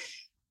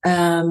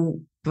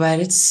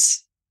 But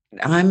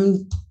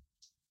I'm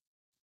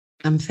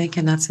I'm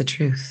thinking that's the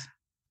truth.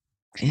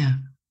 Yeah.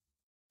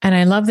 And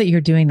I love that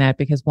you're doing that,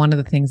 because one of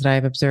the things that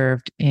I've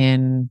observed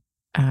in,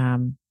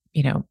 in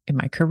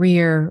my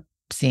career,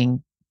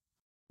 seeing,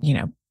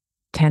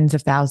 tens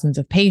of thousands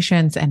of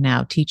patients and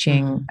now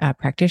teaching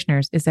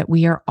practitioners, is that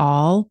we are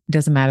all,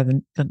 doesn't matter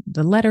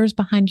the letters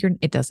behind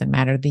it doesn't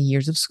matter the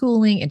years of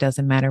schooling, it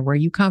doesn't matter where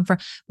you come from.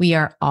 We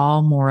are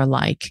all more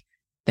alike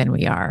than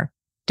we are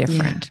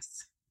different.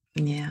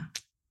 Yes. Yeah.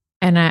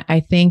 And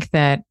I think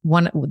that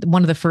one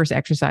of the first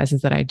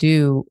exercises that I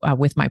do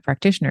with my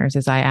practitioners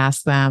is I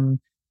ask them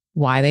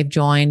why they've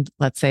joined,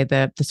 let's say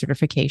the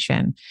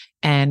certification,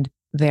 and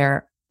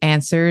their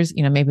answers,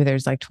 maybe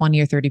there's like 20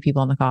 or 30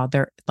 people on the call.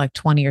 There are like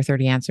 20 or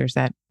 30 answers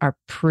that are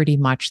pretty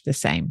much the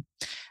same.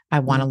 I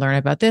want to learn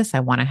about this. I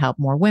want to help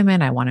more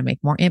women. I want to make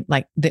more,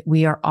 like that.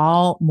 We are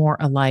all more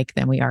alike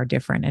than we are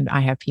different. And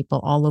I have people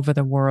all over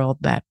the world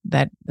that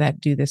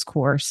do this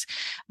course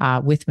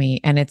with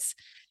me. And it's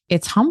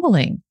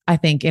humbling, I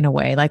think, in a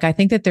way. Like, I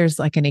think that there's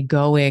like an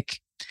egoic,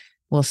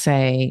 we'll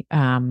say,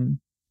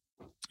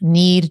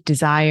 need,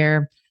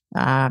 desire.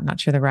 I'm not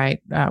sure the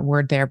right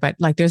word there, but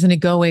like there's an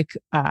egoic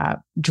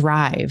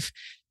drive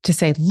to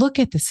say, look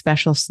at the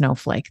special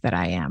snowflake that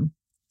I am,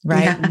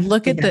 right? Yeah.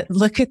 Look at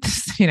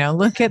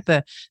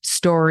the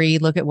story,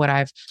 look at what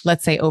I've,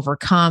 let's say,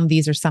 overcome.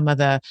 These are some of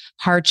the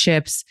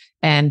hardships,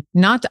 and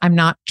I'm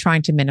not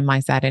trying to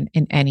minimize that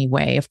in any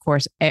way. Of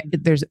course,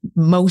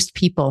 most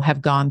people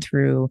have gone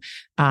through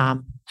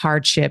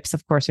hardships.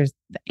 Of course, there's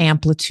the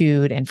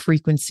amplitude and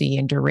frequency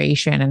and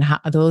duration, and how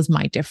those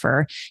might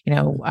differ,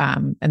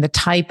 and the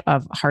type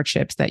of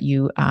hardships that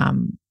you've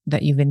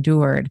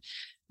endured.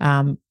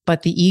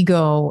 But the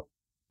ego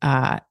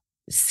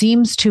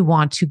seems to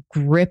want to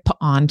grip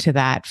onto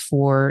that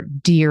for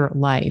dear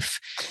life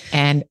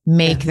and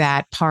make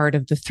that part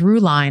of the through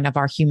line of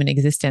our human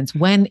existence,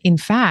 when in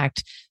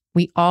fact,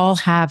 we all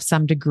have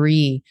some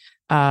degree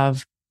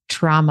of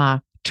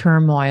trauma,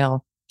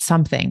 turmoil,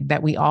 something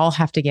that we all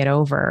have to get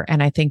over.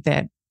 And I think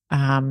that,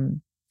 let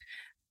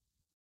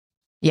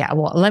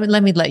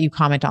me let you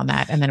comment on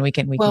that, and then we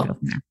can go from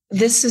there.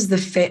 This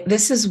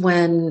is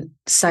when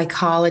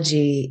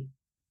psychology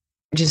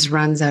just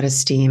runs out of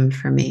steam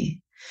for me.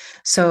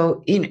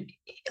 So,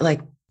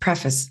 like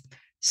preface,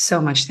 so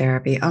much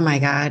therapy. Oh my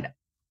God.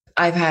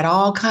 I've had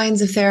all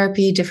kinds of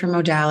therapy, different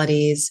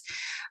modalities.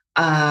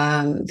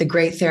 The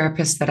great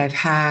therapists that I've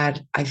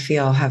had, I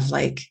feel, have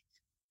like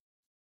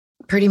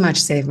pretty much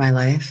saved my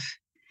life.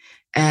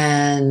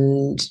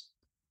 And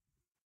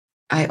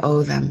I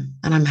owe them,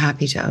 and I'm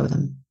happy to owe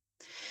them.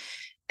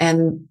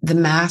 And the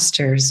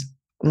masters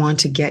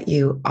want to get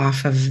you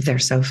off of their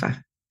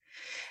sofa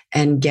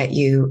and get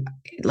you,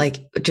 like,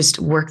 just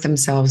work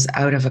themselves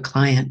out of a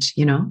client,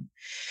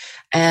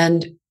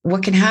 And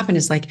what can happen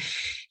is, like,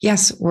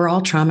 yes, we're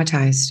all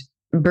traumatized.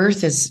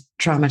 Birth is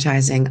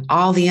traumatizing.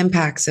 All the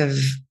impacts of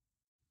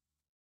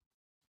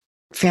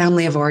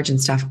family of origin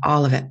stuff,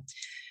 all of it.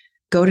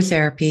 Go to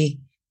therapy,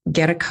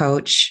 get a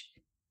coach,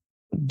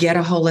 get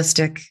a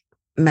holistic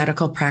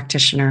medical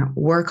practitioner,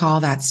 work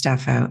all that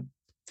stuff out.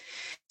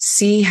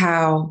 See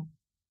how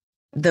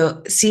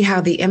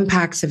the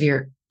impacts of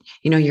your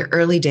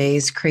early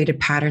days created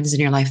patterns in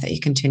your life that you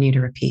continue to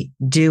repeat.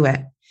 Do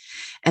it.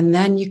 And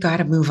then you got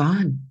to move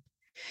on.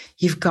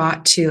 You've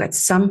got to, at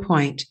some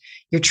point,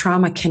 your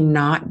trauma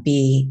cannot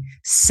be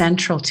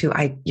central to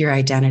your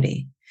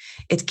identity.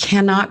 It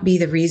cannot be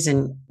the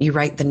reason you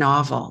write the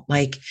novel.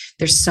 Like,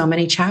 there's so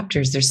many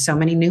chapters, there's so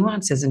many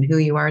nuances in who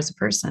you are as a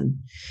person.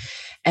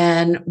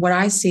 And what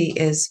I see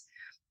is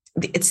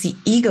it's the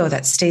ego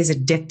that stays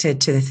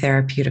addicted to the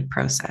therapeutic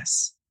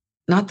process,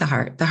 not the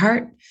heart. The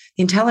heart,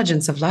 the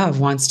intelligence of love,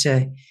 wants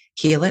to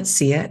heal it,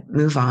 see it,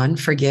 move on,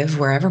 forgive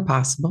wherever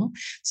possible.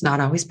 It's not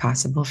always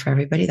possible for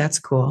everybody. That's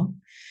cool.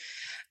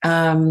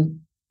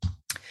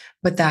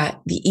 But that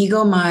the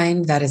ego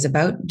mind that is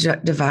about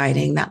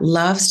dividing, that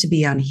loves to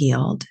be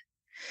unhealed,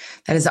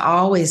 that is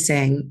always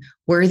saying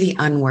worthy,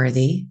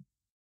 unworthy,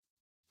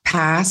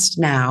 past,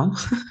 now,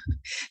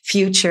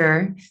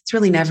 future. It's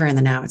really never in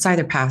the now. It's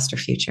either past or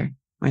future,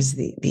 whereas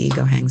the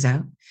ego hangs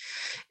out.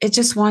 It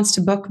just wants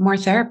to book more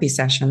therapy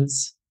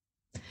sessions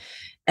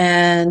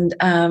and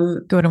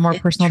go to more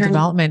personal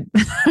development.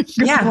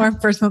 More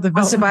personal development.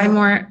 Wants to buy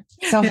more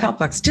self-help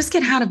books. Just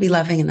get How to Be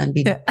Loving and then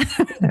be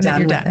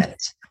done with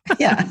it.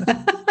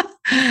 Yeah.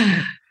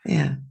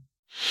 Yeah.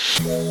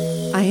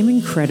 I am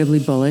incredibly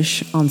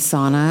bullish on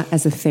sauna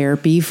as a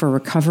therapy for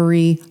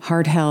recovery,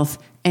 heart health,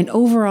 and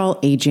overall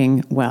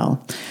aging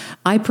well.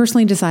 I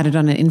personally decided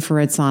on an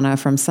infrared sauna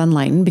from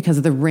Sunlighten because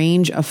of the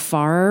range of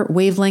far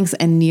wavelengths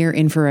and near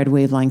infrared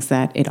wavelengths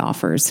that it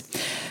offers.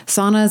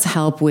 Saunas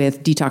help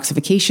with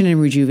detoxification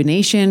and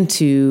rejuvenation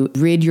to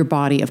rid your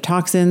body of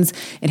toxins.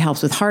 It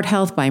helps with heart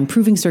health by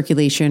improving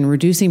circulation,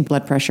 reducing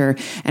blood pressure,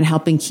 and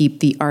helping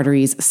keep the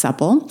arteries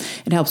supple.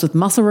 It helps with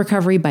muscle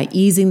recovery by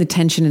easing the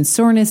tension and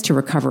soreness to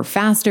recover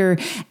faster.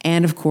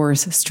 And of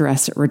course,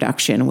 stress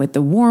reduction. With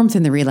the warmth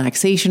and the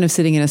relaxation of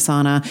sitting in a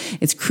sauna,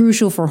 it's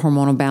crucial for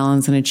hormonal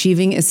balance and achieving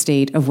achieving a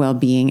state of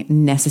well-being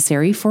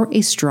necessary for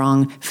a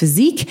strong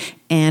physique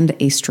and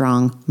a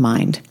strong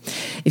mind.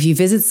 If you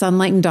visit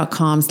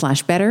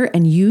sunlighten.com/better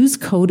and use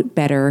code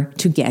BETTER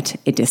to get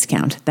a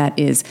discount. That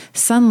is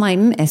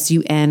Sunlighten,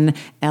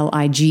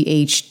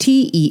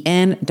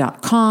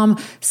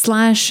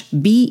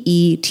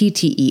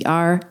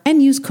 sunlighten.com/BETTER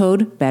and use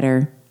code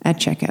BETTER at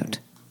checkout.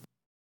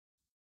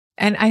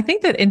 And I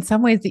think that in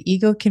some ways the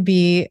ego can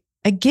be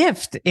a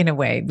gift in a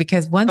way,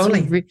 because once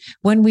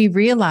when we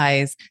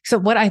realize, so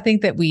what I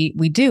think that we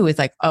do is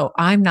like, oh,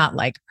 I'm not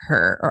like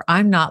her, or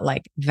I'm not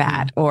like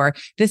that, or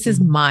this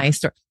is my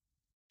story.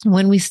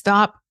 When we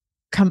stop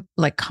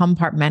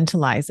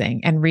compartmentalizing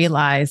and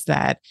realize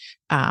that,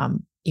 the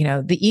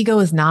ego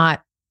is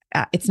not,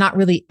 it's not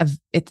really,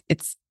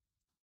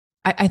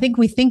 I think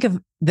we think of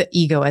the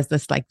ego as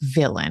this like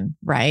villain,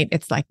 right?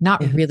 It's like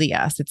not really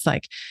us. It's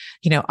like,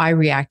 I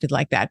reacted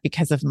like that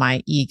because of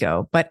my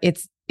ego, but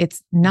it's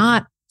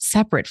not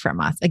separate from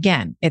us.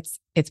 Again, it's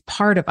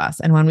part of us.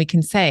 And when we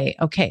can say,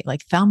 okay,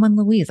 like Thelma and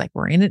Louise, like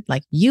we're in it,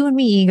 like you and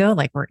me ego,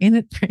 like we're in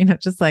it,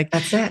 just like,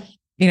 that's it.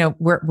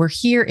 We're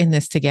here in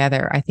this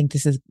together. I think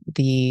this is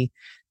the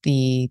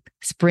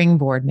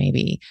springboard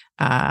maybe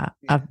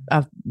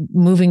of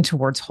moving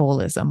towards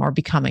holism or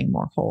becoming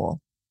more whole.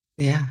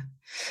 Yeah,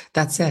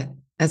 that's it.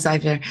 I'm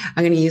going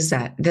to use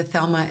that. The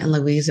Thelma and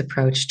Louise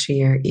approach to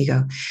your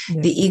ego.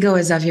 Yeah. The ego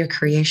is of your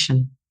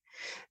creation.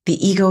 The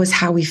ego is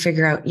how we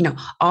figure out,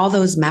 all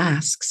those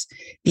masks.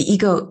 The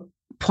ego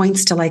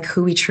points to like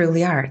who we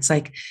truly are. It's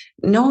like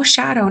no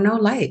shadow, no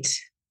light,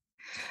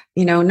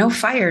 no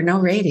fire, no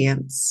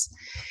radiance.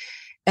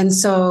 And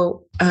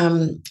so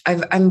I'm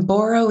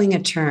borrowing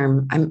a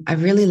term. I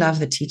really love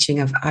the teaching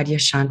of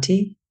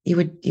Adyashanti. You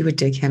would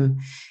dig him.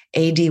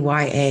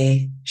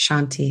 Adya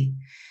Shanti.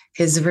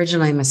 His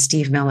original name is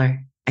Steve Miller,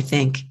 I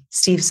think.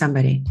 Steve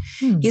somebody.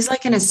 He's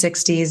like in his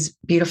 60s,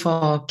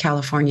 beautiful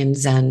Californian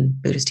Zen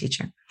Buddhist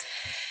teacher.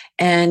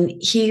 And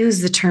he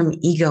used the term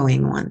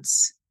egoing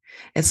once.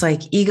 It's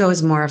like ego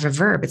is more of a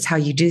verb. It's how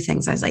you do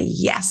things. I was like,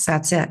 yes,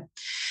 that's it.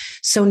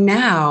 So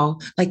now,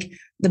 like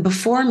the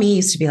before me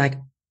used to be like,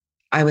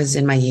 I was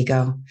in my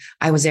ego.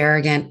 I was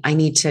arrogant. I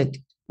need to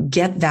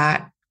get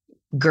that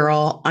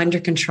girl under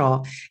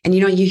control. And,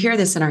 you hear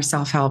this in our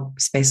self-help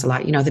space a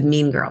lot, the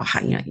mean girl, how,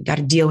 you got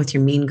to deal with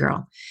your mean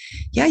girl.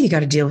 Yeah, you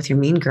got to deal with your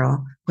mean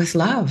girl with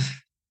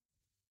love.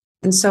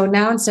 And so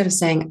now instead of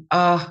saying,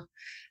 oh,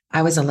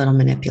 I was a little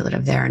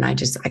manipulative there and I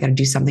got to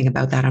do something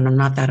about that. And I'm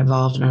not that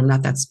evolved and I'm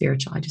not that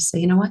spiritual. I just say,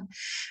 you know what?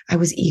 I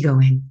was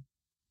egoing.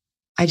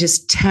 I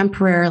just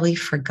temporarily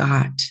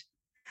forgot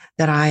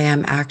that I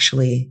am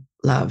actually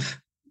love.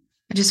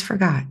 I just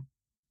forgot.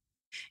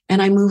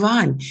 And I move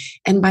on.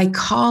 And by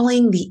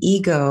calling the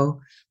ego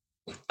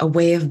a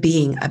way of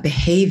being, a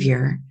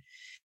behavior,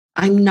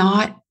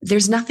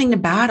 there's nothing to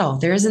battle.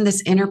 There isn't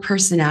this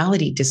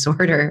interpersonality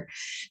disorder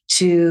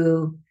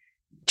to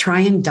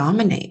try and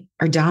dominate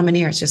or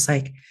domineer. It's just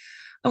like,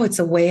 oh, it's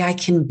a way I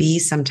can be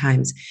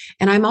sometimes.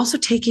 And I'm also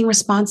taking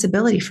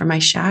responsibility for my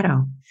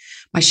shadow.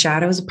 My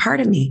shadow is a part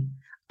of me.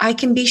 I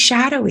can be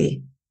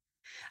shadowy.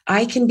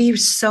 I can be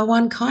so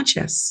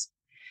unconscious.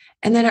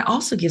 And then it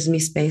also gives me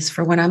space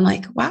for when I'm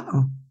like,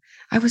 wow,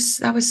 I was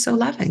so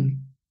loving.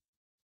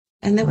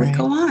 And then we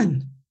go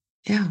on.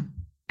 Yeah.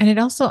 And it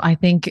also, I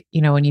think,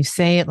 when you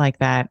say it like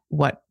that,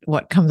 what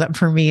comes up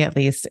for me, at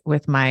least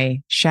with my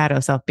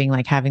shadow self being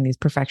like having these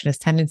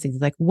perfectionist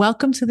tendencies, like,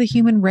 welcome to the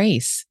human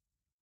race.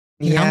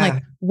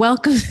 Like,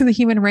 welcome to the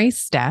human race,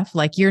 Steph.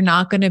 Like, you're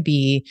not going to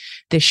be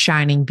this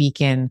shining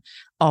beacon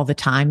all the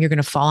time. You're going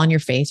to fall on your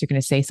face. You're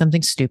going to say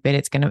something stupid.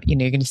 It's going to,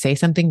 you're going to say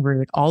something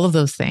rude, all of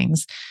those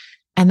things.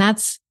 And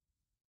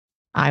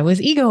I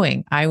was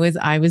egoing. I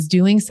was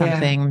doing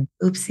something.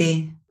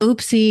 Yeah.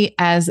 Oopsie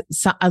as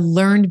a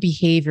learned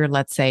behavior,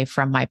 let's say,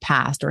 from my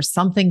past, or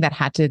something that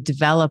had to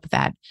develop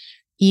that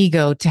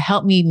ego to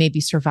help me maybe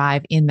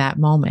survive in that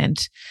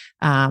moment.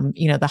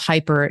 The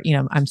hyper,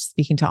 I'm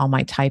speaking to all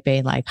my type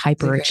A, like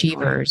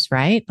hyperachievers,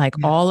 right? Like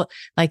all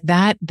like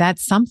that,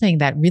 that's something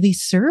that really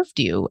served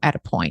you at a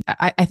point.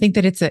 I think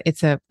that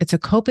it's a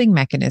coping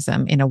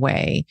mechanism in a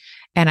way.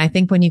 And I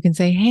think when you can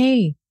say,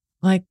 hey,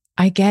 like,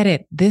 I get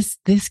it. This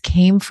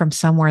came from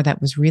somewhere that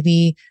was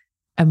really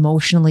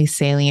emotionally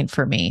salient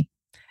for me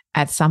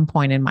at some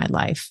point in my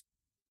life.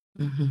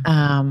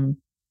 Mm-hmm.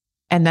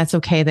 And that's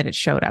okay that it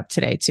showed up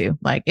today too.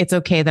 Like, it's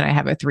okay that I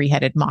have a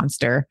 3-headed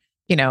monster,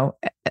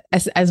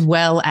 as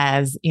well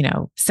as,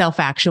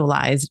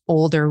 self-actualized,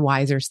 older,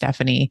 wiser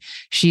Stephanie.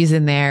 She's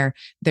in there.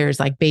 There's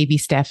like baby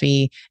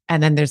Steffi.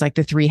 And then there's like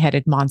the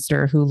 3-headed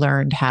monster who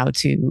learned how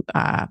to,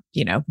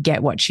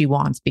 get what she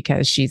wants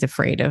because she's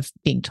afraid of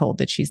being told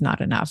that she's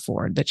not enough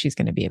or that she's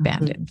going to be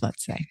abandoned,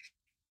 let's say.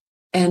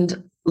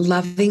 And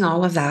loving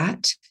all of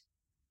that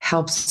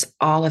helps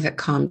all of it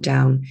calm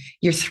down.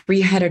 Your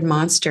 3-headed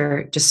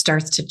monster just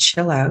starts to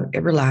chill out.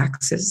 It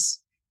relaxes.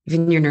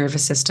 Even your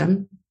nervous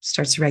system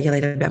starts to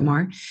regulate a bit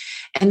more.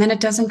 And then it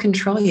doesn't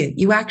control you.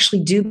 You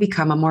actually do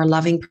become a more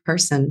loving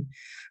person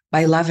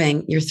by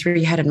loving your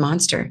 3-headed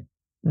monster.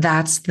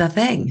 That's the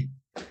thing.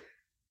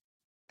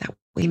 That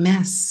we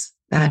miss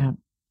that. Yeah.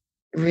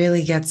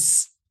 Really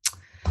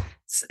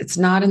it's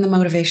not in the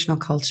motivational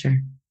culture.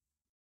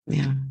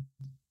 Yeah.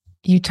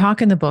 You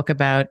talk in the book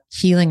about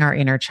healing our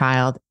inner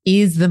child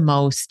is the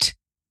most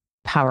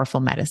powerful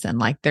medicine.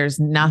 Like there's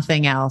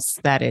nothing else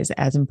that is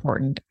as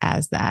important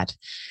as that.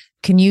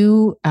 Can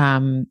you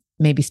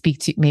maybe speak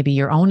to maybe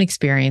your own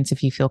experience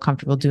if you feel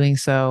comfortable doing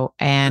so,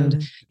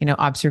 and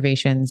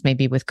observations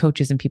maybe with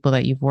coaches and people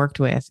that you've worked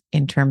with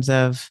in terms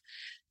of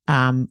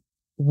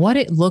what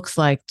it looks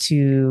like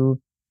to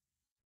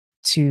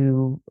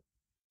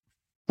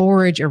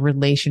forge a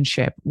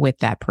relationship with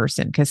that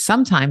person? Because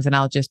sometimes, and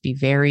I'll just be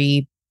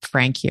very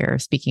frank here,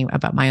 speaking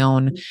about my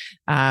own.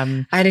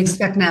 I'd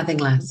expect nothing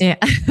less. Yeah.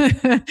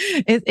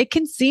 it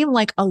can seem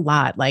like a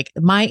lot. Like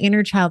my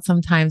inner child,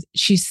 sometimes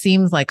she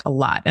seems like a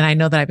lot. And I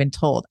know that I've been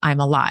told I'm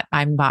a lot,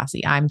 I'm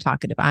bossy, I'm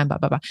talkative, I'm blah,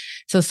 blah, blah.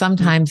 So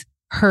sometimes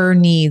her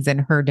needs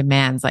and her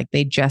demands, like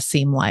they just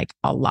seem like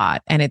a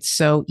lot. And it's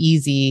so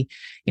easy,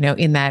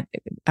 in that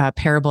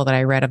parable that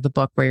I read of the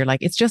book where you're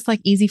like, it's just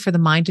like easy for the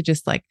mind to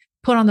just like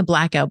put on the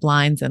blackout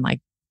blinds and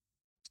like,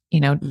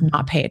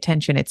 not pay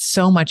attention. It's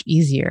so much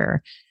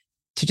easier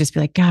to just be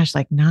like, gosh,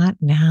 like not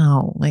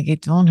now. Like I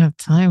don't have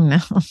time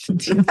now to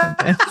deal with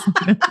this.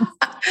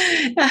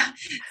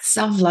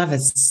 Self-love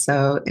is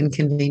so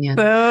inconvenient.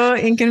 So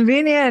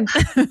inconvenient.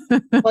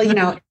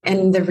 Well,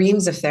 in the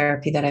reams of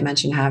therapy that I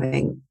mentioned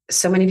having,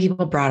 so many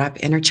people brought up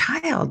inner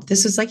child.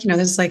 This was like,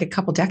 this is like a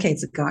couple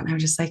decades ago. And I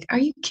was just like, are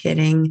you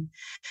kidding?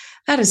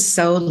 That is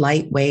so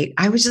lightweight.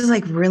 I was just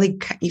like really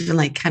even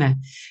like kind of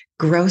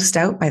grossed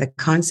out by the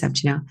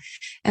concept, And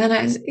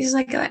then he's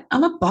like,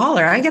 I'm a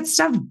baller. I get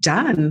stuff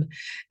done.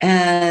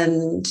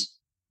 And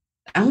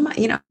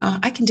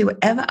I can do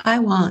whatever I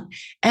want.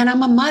 And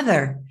I'm a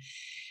mother.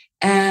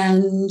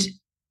 And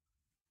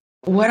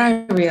what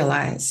I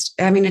realized,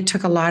 it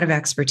took a lot of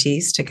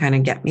expertise to kind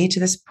of get me to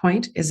this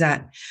point, is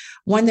that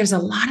one, there's a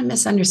lot of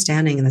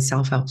misunderstanding in the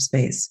self-help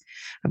space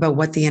about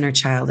what the inner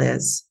child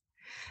is.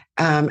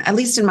 At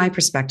least in my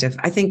perspective,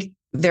 I think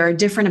there are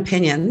different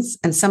opinions,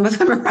 and some of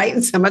them are right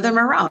and some of them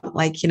are wrong.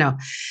 Like,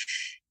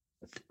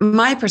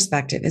 my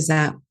perspective is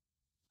that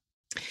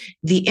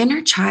the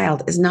inner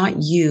child is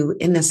not you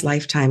in this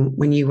lifetime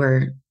when you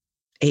were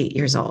 8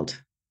 years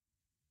old,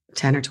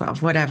 10 or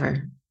 12,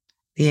 whatever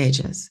the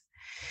age is.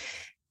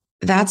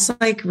 That's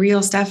like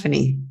real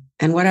Stephanie,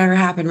 and whatever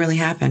happened really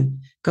happened.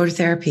 Go to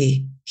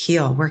therapy,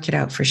 heal, work it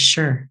out for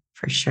sure,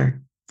 for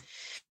sure.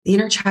 The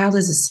inner child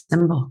is a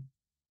symbol.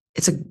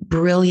 It's a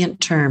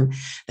brilliant term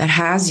that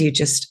has you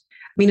just,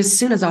 as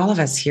soon as all of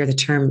us hear the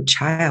term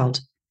child,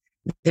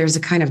 there's a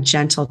kind of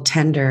gentle,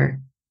 tender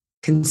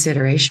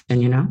consideration,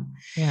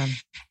 Yeah.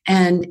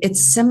 And it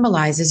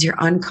symbolizes your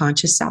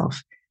unconscious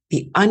self,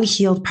 the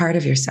unhealed part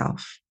of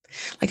yourself.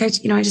 Like I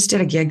just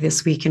did a gig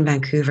this week in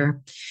Vancouver,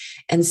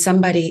 and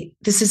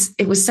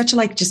it was such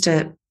just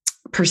a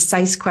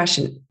precise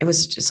question. It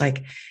was just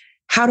like,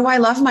 how do I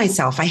love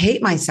myself? I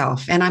hate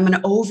myself and I'm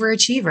an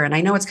overachiever. And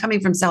I know it's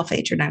coming from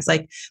self-hatred. And I was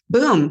like,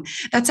 boom,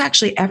 that's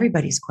actually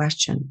everybody's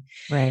question.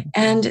 Right.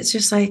 And it's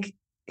just like,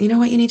 you know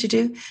what you need to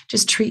do?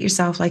 Just treat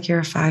yourself like you're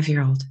a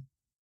 5-year-old.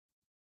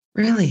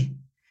 Really.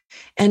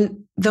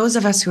 And those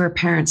of us who are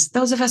parents,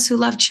 those of us who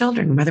love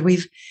children, whether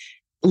we've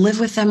lived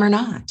with them or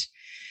not,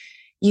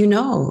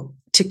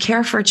 to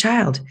care for a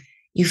child,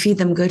 you feed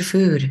them good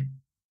food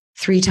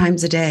 3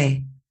 times a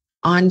day.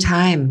 On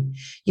time.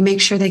 You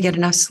make sure they get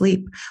enough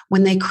sleep.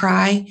 When they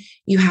cry,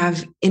 you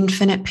have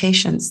infinite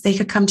patience. They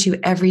could come to you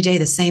every day,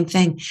 the same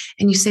thing.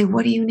 And you say,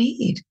 what do you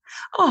need?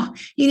 Oh,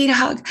 you need a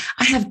hug.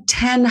 I have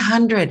 10,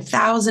 100,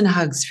 1,000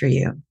 hugs for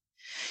you.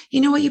 You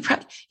know what?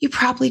 You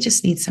probably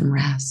just need some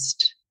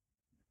rest.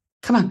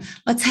 Come on,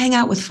 let's hang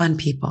out with fun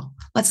people.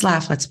 Let's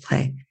laugh. Let's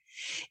play.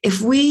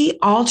 If we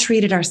all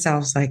treated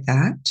ourselves like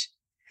that,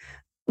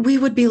 we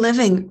would be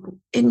living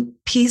in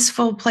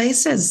peaceful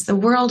places. The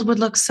world would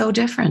look so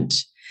different.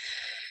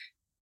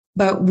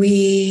 But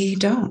we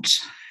don't.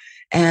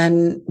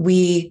 And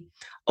we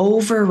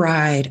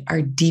override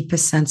our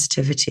deepest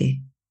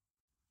sensitivity.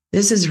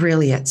 This is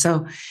really it.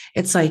 So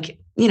it's like,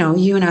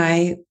 you and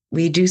I,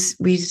 we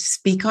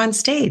speak on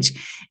stage.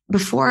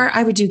 Before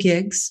I would do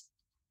gigs,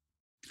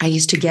 I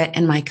used to get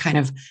in my kind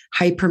of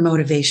hyper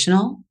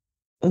motivational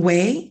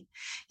way,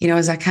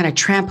 as that kind of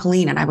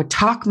trampoline. And I would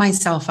talk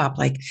myself up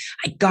like,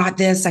 I got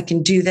this, I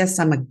can do this,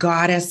 I'm a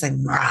goddess,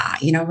 and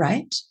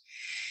right?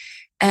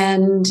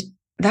 And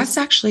that's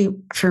actually,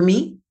 for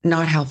me,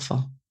 not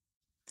helpful.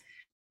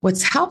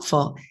 What's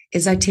helpful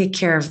is I take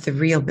care of the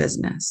real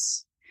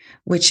business,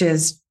 which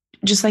is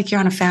just like you're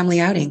on a family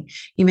outing.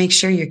 You make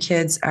sure your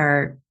kids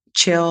are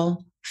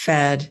chill,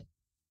 fed,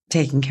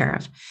 taken care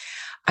of.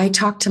 I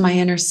talk to my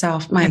inner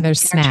self, and there's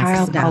snacks.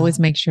 Child now. Always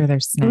make sure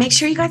there's snacks. Make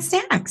sure you got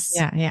snacks.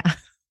 Yeah.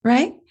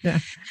 Right? Yeah.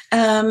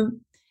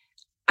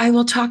 I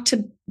will talk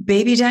to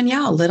baby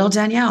Danielle, little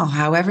Danielle,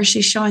 however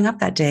she's showing up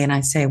that day. And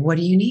I say, what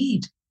do you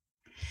need?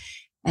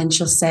 And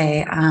she'll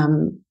say,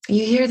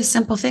 you hear the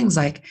simple things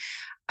like,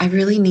 I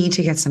really need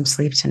to get some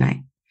sleep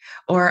tonight.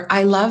 Or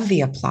I love the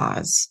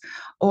applause.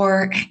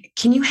 Or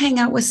can you hang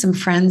out with some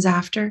friends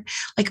after?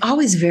 Like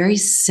always very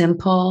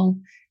simple,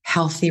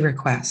 healthy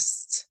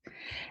requests.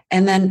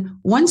 And then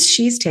once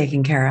she's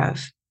taken care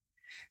of,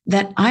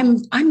 that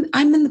I'm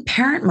in the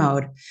parent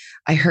mode.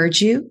 I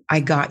heard you. I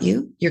got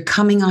you. You're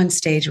coming on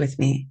stage with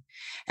me.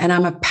 And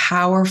I'm a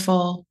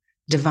powerful,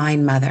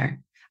 divine mother.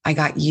 I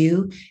got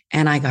you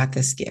and I got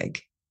this gig.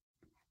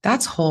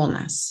 That's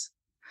wholeness.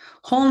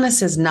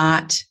 Wholeness is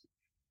not,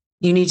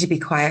 you need to be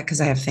quiet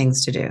because I have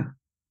things to do.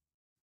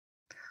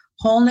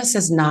 Wholeness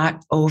is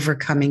not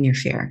overcoming your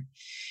fear.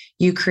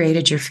 You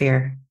created your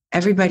fear.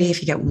 Everybody,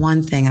 if you get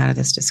one thing out of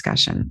this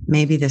discussion,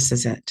 maybe this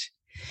is it.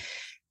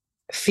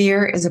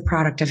 Fear is a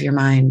product of your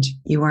mind.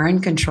 You are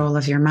in control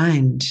of your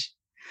mind.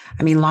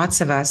 I mean,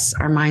 lots of us,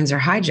 our minds are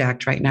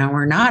hijacked right now.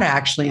 We're not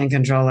actually in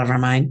control of our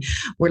mind.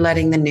 We're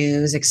letting the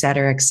news, et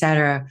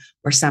cetera,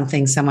 or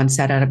something someone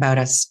said out about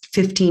us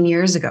 15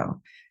 years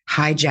ago,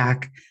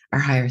 hijack our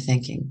higher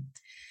thinking.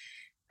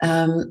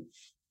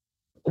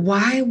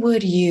 Why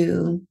would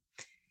you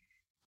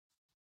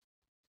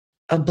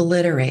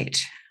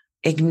obliterate,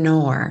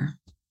 ignore?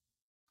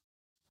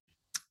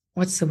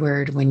 What's the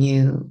word when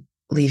you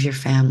leave your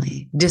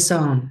family?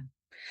 Disown.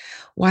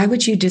 Why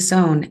would you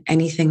disown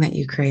anything that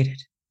you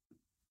created?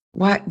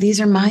 What?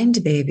 These are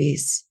mind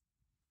babies.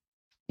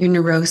 Your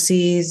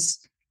neuroses,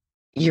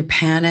 your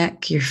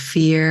panic, your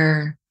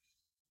fear,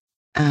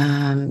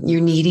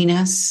 your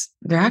neediness.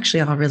 They're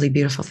actually all really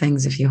beautiful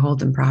things if you hold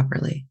them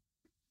properly.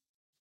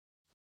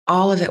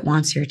 All of it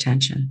wants your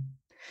attention.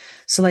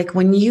 So like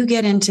when you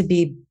get into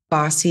be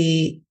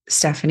bossy,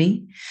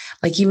 Stephanie,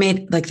 like you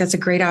made, like that's a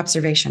great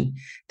observation.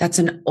 That's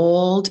an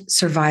old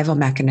survival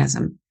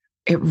mechanism.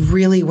 It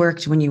really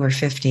worked when you were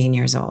 15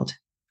 years old.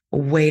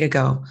 Way to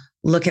go.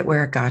 Look at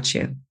where it got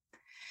you.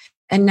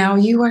 And now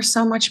you are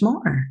so much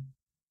more.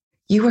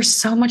 You are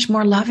so much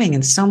more loving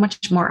and so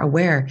much more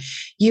aware.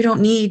 You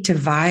don't need to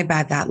vibe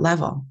at that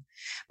level,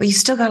 but you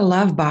still got to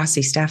love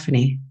bossy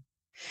Stephanie.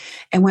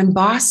 And when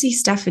bossy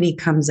Stephanie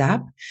comes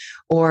up,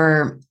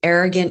 or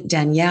arrogant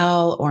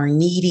Danielle, or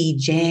needy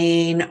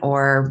Jane,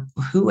 or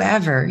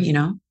whoever, you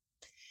know,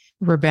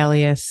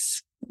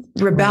 rebellious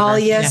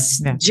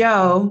yeah.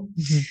 Joe,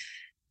 mm-hmm.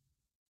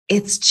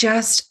 It's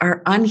just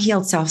our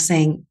unhealed self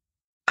saying,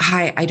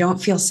 hi, I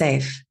don't feel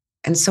safe.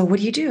 And so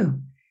what do?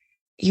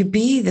 You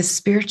be the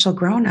spiritual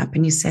grown-up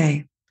and you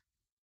say,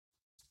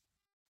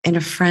 in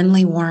a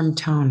friendly, warm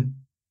tone,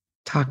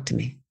 talk to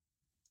me.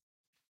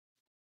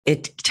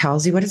 It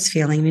tells you what it's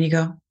feeling. And you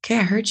go, okay,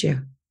 I heard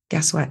you.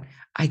 Guess what?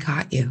 I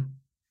got you.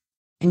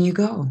 And you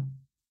go.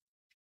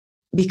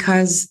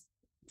 Because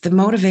the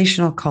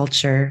motivational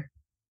culture,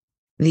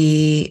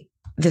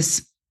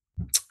 this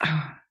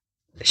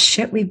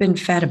shit we've been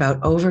fed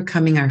about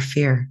overcoming our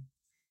fear,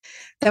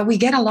 that we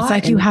get a lot. It's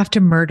like you have to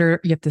murder,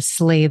 you have to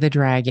slay the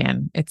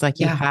dragon. It's like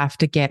you have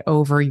to get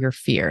over your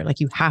fear. Like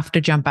you have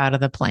to jump out of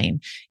the plane.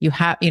 You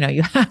have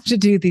to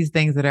do these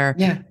things that are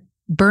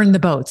burn the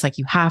boats. Like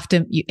you have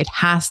to, it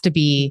has to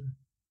be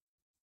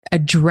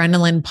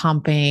adrenaline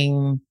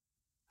pumping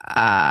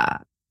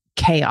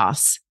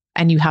chaos,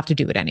 and you have to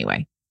do it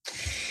anyway.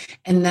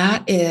 And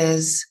that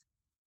is,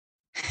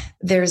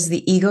 there's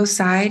the ego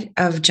side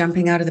of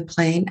jumping out of the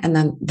plane, and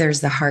then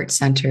there's the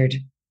heart-centered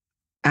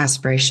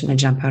aspiration to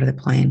jump out of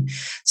the plane.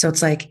 So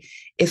it's like,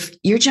 if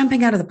you're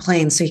jumping out of the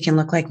plane so you can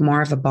look like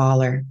more of a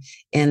baller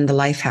in the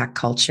life hack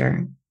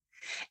culture,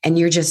 and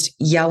you're just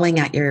yelling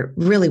at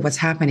really what's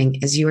happening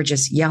is you are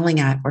just yelling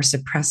at or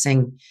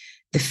suppressing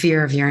the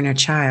fear of your inner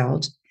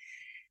child,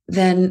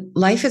 then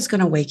life is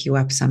going to wake you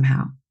up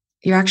somehow.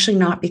 You're actually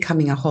not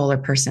becoming a wholer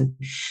person.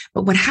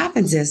 But what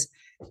happens is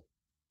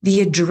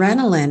the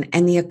adrenaline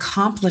and the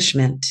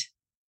accomplishment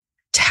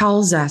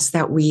tells us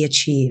that we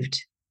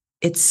achieved.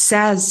 It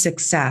says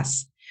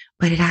success,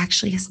 but it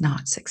actually is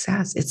not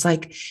success. It's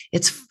like,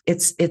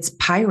 it's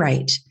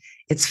pyrite.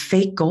 It's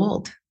fake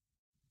gold.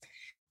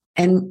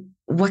 And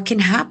what can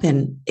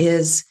happen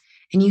is,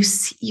 and you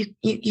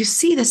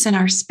see this in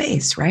our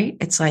space, right?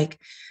 It's like,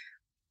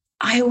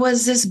 I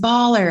was this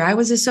baller. I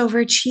was this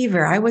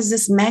overachiever. I was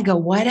this mega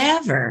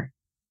whatever.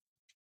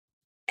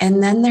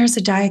 And then there's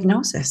a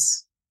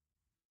diagnosis.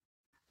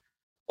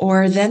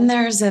 Or then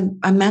there's a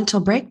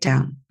mental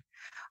breakdown.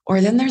 Or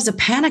then there's a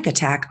panic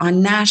attack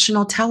on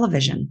national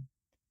television.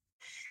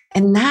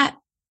 And that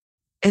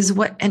is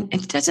what, and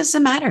it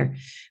doesn't matter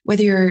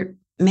whether you're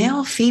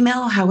male,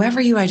 female,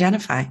 however you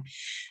identify.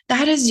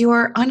 That is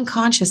your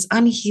unconscious,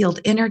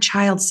 unhealed inner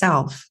child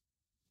self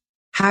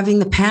having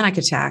the panic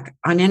attack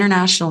on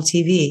international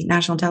TV,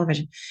 national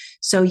television.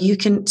 So you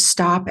can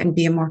stop and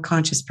be a more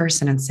conscious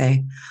person and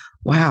say,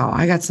 wow,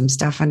 I got some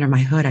stuff under my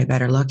hood I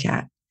better look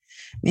at.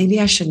 Maybe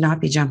I should not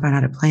be jumping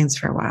out of planes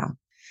for a while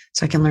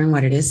so I can learn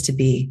what it is to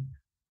be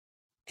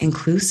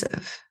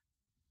inclusive.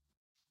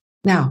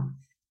 Now,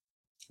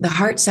 the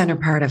heart center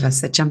part of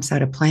us that jumps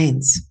out of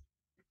planes,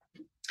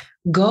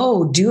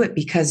 go do it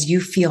because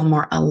you feel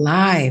more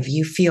alive.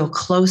 You feel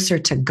closer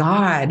to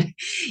God.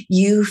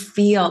 You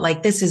feel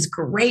like this is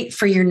great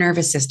for your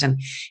nervous system.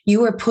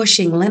 You are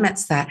pushing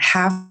limits that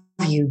have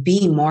you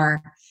be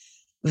more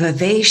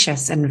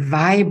vivacious and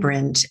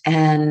vibrant,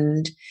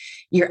 and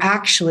you're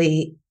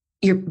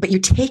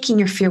taking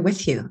your fear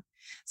with you.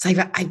 It's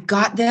like, I've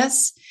got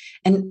this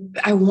and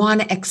I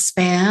want to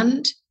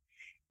expand,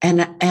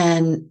 and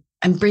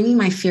I'm bringing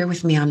my fear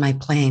with me on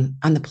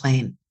the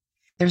plane.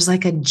 There's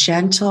like a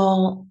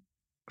gentle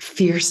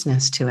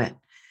fierceness to it.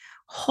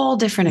 Whole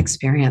different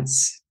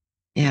experience.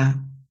 Yeah.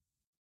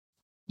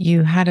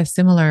 You had a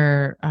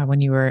similar, when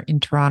you were in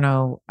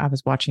Toronto, I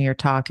was watching your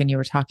talk and you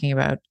were talking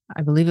about,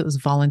 I believe it was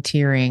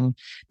volunteering,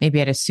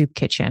 maybe at a soup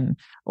kitchen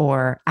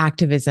or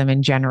activism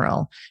in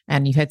general.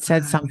 And you had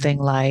said something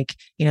like,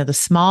 the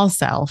small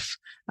self,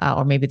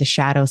 or maybe the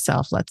shadow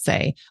self, let's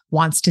say,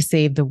 wants to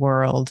save the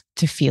world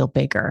to feel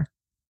bigger.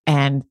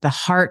 And the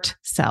heart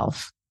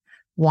self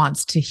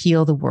wants to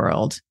heal the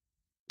world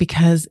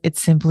because it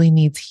simply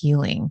needs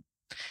healing.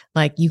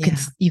 Like you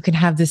can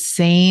have the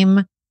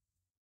same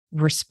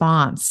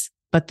response,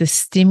 but the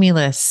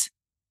stimulus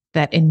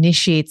that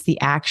initiates the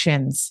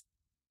actions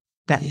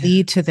that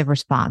lead to the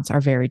response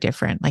are very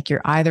different. Like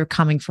you're either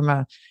coming from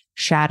a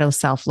shadow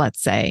self, let's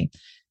say,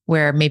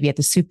 where maybe at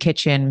the soup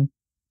kitchen,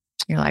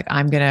 you're like,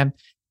 I'm going to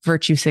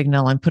virtue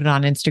signal and put it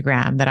on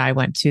Instagram that I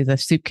went to the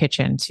soup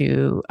kitchen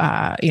to,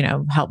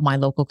 help my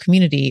local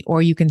community.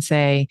 Or you can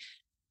say,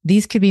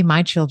 these could be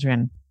my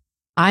children.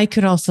 I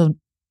could also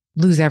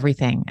lose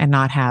everything and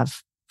not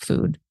have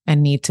food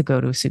and need to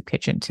go to a soup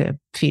kitchen to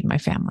feed my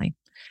family.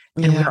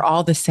 And we're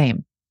all the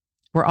same.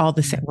 We're all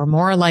the same. We're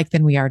more alike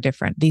than we are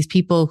different. These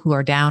people who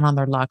are down on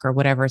their luck or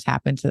whatever has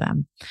happened to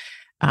them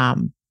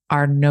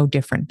are no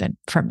different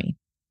from me.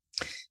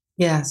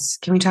 Yes.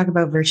 Can we talk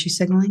about virtue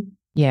signaling?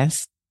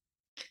 Yes,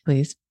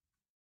 please.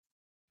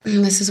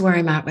 This is where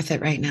I'm at with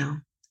it right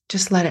now.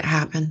 Just let it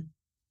happen.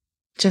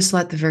 Just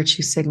let the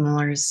virtue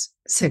signalers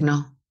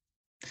signal.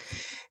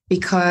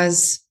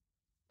 Because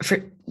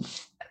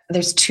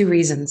there's two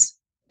reasons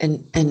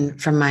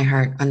and from my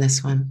heart on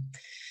this one.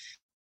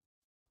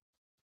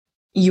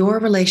 Your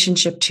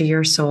relationship to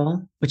your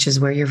soul, which is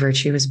where your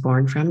virtue is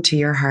born from, to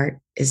your heart,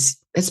 it's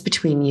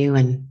between you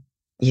and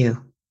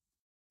you.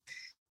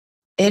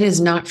 It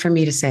is not for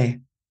me to say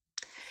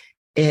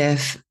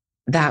if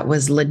that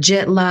was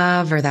legit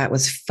love or that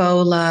was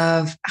faux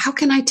love. How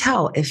can I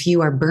tell if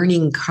you are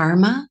burning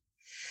karma?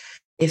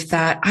 If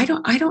that, I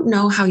don't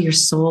know how your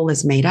soul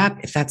is made up,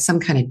 if that's some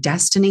kind of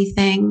destiny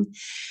thing,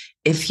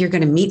 if you're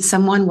going to meet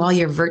someone while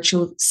you're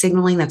virtue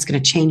signaling, that's going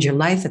to change your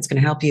life, that's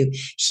going to help you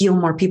heal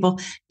more people.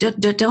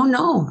 Don't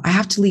know. I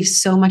have to leave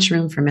so much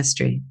room for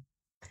mystery.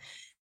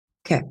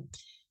 Okay.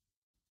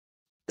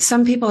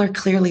 Some people are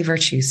clearly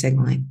virtue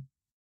signaling.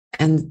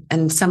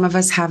 And some of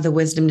us have the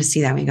wisdom to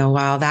see that. We go,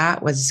 wow,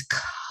 that was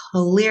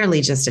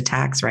clearly just a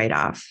tax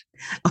write-off.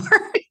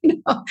 Or,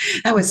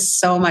 that was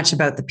so much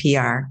about the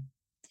PR.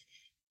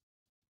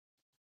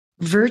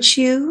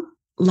 Virtue,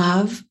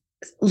 love,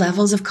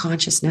 levels of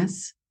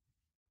consciousness,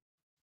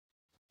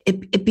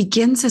 it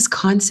begins as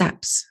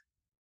concepts.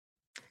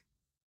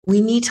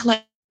 We need to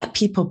let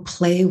people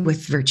play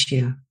with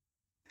virtue.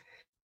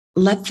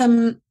 Let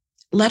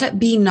it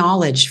be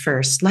knowledge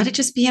first. Let it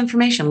just be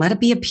information. Let it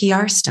be a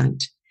PR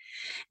stunt.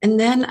 And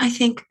then I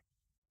think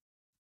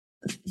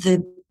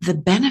the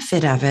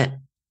benefit of it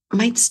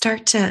might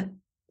start to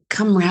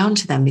come around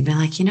to them. Be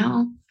like,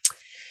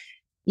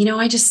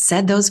 I just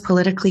said those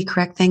politically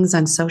correct things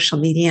on social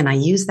media and I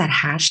used that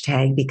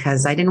hashtag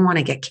because I didn't want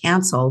to get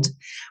canceled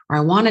or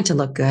I wanted to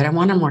look good. I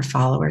wanted more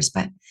followers,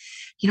 but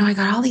I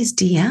got all these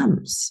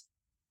DMs.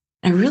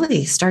 I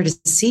really started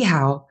to see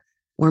how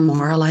we're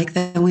more alike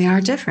than we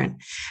are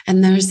different.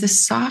 And there's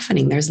this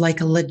softening. There's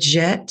like a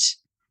legit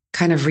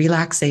kind of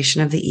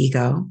relaxation of the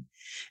ego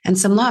and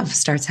some love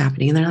starts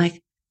happening. And they're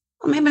like,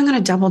 well, maybe I'm going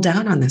to double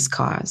down on this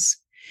cause.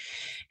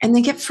 And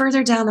they get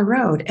further down the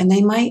road and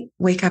they might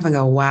wake up and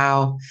go,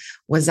 wow,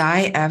 was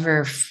I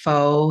ever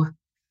faux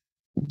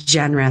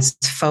generous,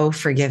 faux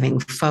forgiving,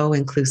 faux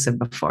inclusive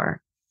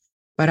before?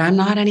 But I'm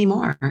not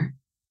anymore.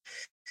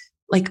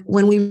 Like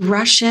when we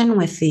rush in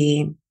with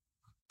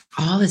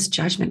all this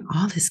judgment,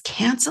 all this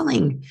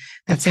canceling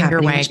that's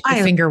happening.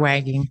 The finger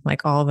wagging,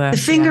 like all the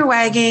finger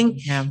wagging,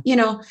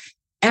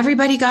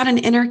 everybody got an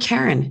inner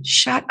Karen.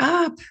 Shut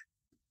up.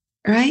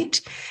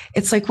 Right?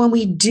 It's like when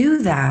we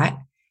do that,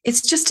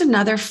 it's just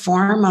another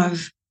form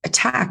of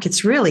attack.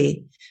 It's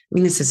really,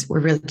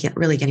 we're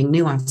really getting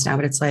nuanced now,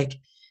 but it's like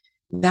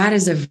that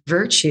is a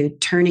virtue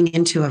turning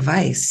into a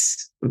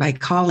vice by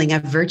calling a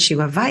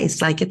virtue a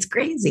vice. Like it's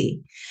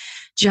crazy.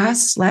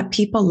 Just let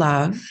people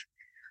love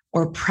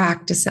or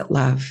practice at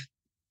love,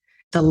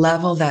 the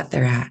level that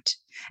they're at.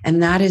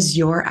 And that is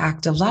your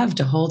act of love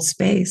to hold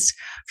space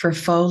for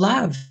faux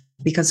love,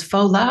 because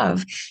faux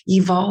love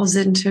evolves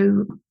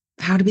into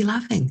how to be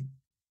loving.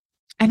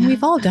 And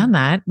we've all done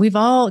that. We've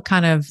all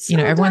kind of,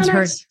 everyone's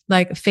heard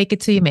like fake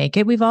it till you make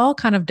it. We've all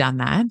kind of done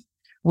that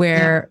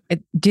where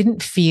it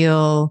didn't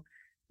feel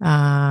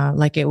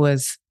like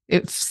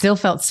it still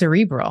felt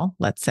cerebral,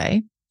 let's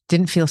say,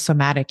 didn't feel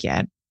somatic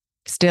yet,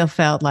 still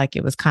felt like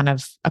it was kind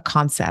of a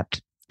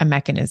concept, a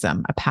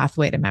mechanism, a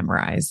pathway to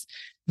memorize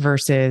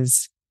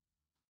versus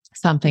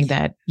something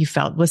that you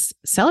felt was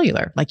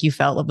cellular, like you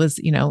felt it was,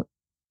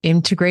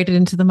 integrated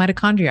into the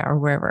mitochondria or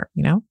wherever,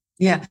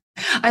 Yeah.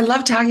 I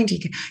love talking to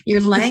you.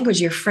 Your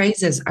language, your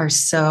phrases are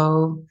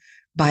so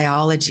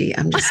biology.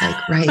 I'm just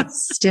like, right.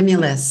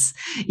 Stimulus.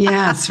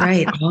 Yes,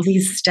 right. All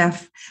these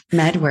stuff,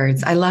 med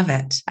words. I love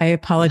it. I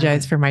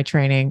apologize for my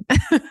training.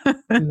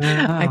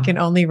 No, I can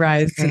only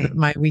rise to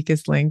my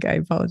weakest link. I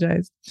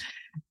apologize.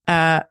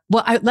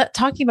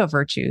 Talking about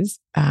virtues,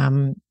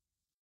 I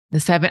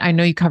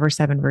know you cover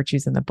 7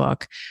 virtues in the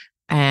book,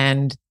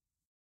 and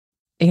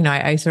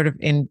I sort of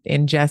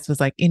in jest was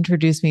like,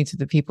 introduce me to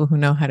the people who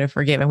know how to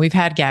forgive. And we've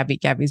had Gabby.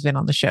 Gabby's been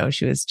on the show.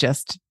 She was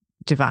just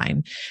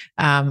divine.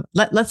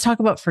 Let's talk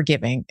about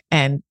forgiving.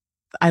 And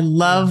I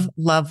love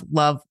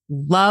what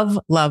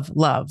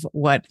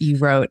you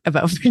wrote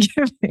about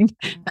forgiving.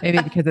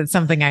 Maybe because it's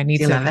something I need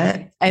to. Love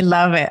it. I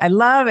love it. I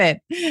love it.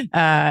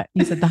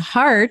 You said the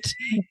heart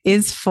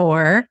is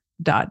for ...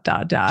 Giving.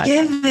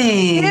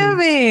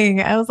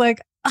 I was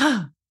like,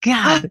 oh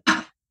God.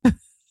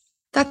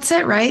 That's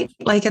it, right?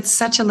 Like it's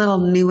such a little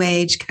new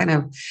age kind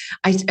of,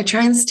 I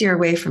try and steer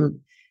away from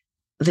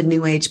the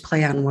new age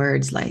play on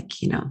words like,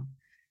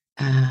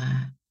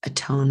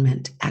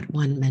 atonement,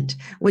 at-one-ment,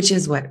 which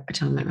is what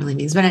atonement really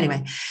means. But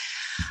anyway,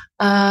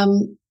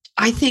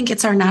 I think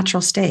it's our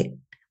natural state.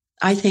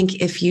 I think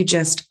if you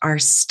just are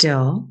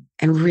still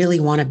and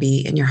really want to be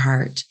in your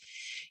heart,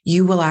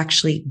 you will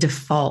actually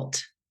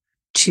default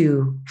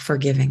to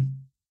forgiving.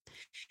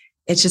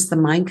 It's just the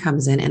mind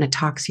comes in and it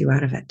talks you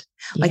out of it.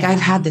 Like I've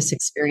had this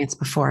experience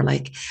before.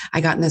 Like I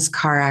got in this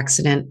car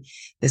accident.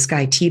 This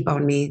guy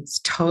T-boned me. It's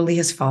totally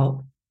his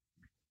fault.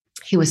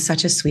 He was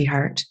such a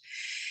sweetheart.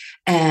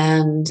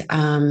 And,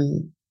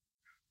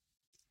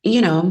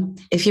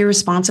 if you're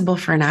responsible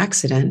for an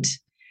accident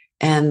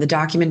and the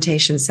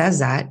documentation says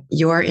that,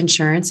 your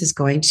insurance is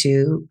going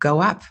to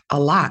go up a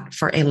lot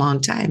for a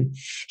long time.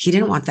 He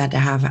didn't want that to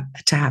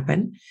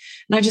happen.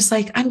 And I just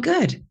like, I'm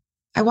good.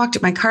 I walked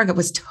up, my car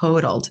was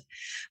totaled,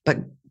 but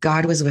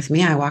God was with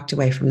me. I walked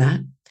away from that.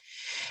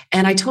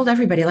 And I told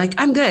everybody, like,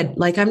 I'm good.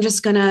 Like, I'm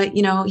just gonna,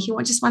 he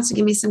just wants to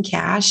give me some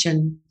cash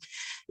and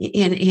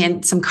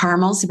some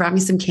caramels. He brought me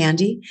some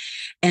candy.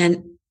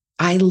 And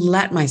I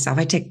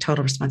take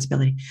total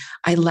responsibility.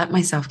 I let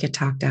myself get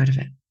talked out of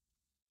it.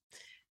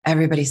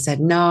 Everybody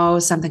said, no,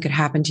 something could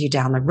happen to you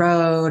down the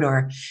road,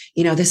 or,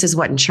 this is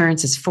what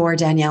insurance is for,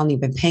 Danielle, and you've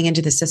been paying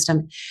into the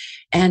system.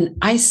 And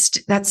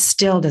that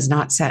still does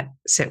not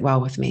sit well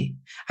with me.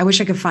 I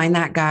wish I could find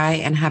that guy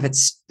and have it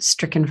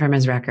stricken from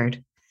his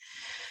record.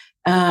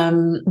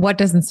 What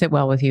doesn't sit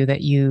well with you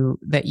that you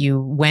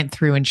went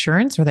through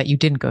insurance, or that you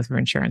didn't go through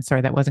insurance?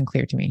 Sorry, that wasn't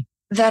clear to me.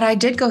 That I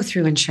did go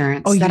through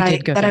insurance. Oh,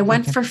 I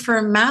went for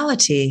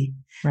formality.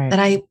 Right. That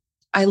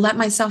I let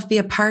myself be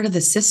a part of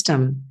the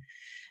system.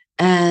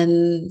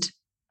 And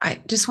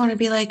I just want to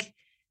be like,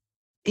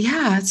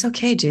 yeah, it's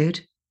okay, dude.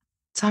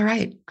 It's all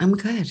right. I'm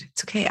good.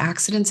 It's okay.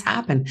 Accidents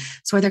happen.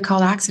 That's why they're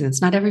called accidents.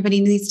 Not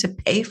everybody needs to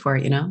pay for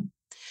it,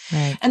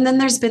 Right. And then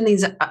there's been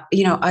these,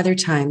 other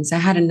times.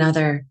 Actually,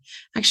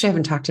 I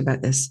haven't talked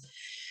about this.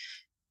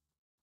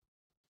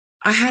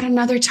 I had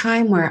another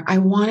time where I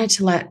wanted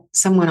to let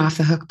someone off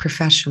the hook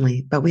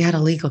professionally, but we had a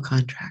legal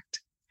contract.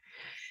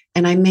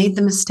 And I made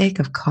the mistake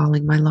of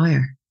calling my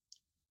lawyer.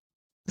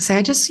 Say,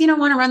 I just,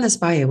 want to run this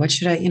by you. What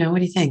should I, what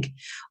do you think?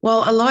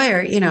 Well, a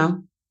lawyer,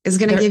 is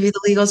going to give you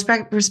the legal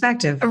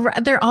perspective.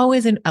 They're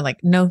always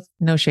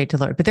no shade to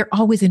lawyer, but they're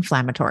always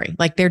inflammatory.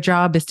 Like their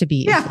job is to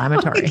be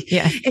inflammatory. Like,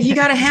 if you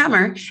got a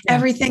hammer,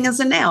 everything is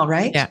a nail,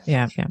 right?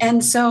 Yeah.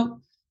 And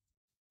so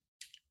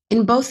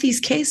in both these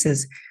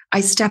cases,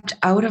 I stepped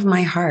out of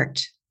my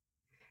heart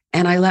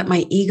and I let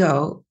my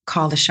ego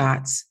call the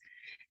shots.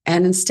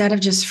 And instead of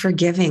just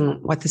forgiving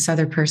what this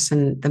other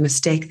person, the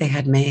mistake they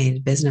had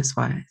made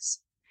business-wise,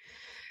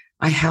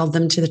 I held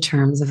them to the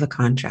terms of the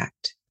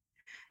contract.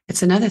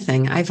 It's another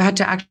thing. I've had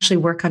to actually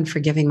work on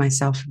forgiving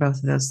myself for both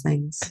of those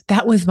things.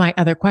 That was my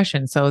other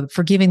question. So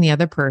forgiving the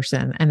other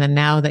person. And then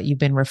now that you've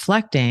been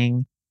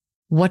reflecting,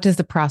 what does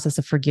the process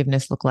of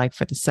forgiveness look like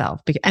for the self?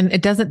 And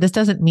this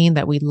doesn't mean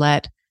that we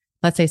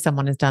let's say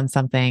someone has done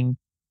something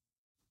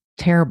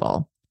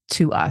terrible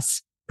to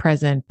us,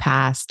 present,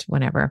 past,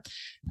 whenever.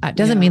 It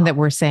doesn't mean that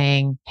we're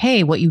saying,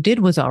 hey, what you did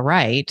was all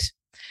right.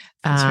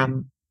 Right.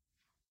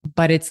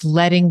 But it's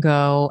letting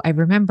go. I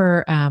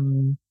remember,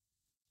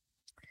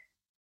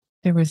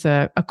 there was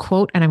a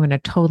quote, and I'm going to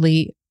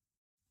totally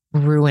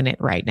ruin it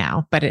right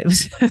now, but it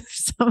was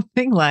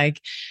something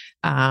like,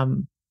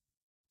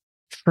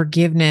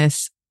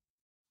 forgiveness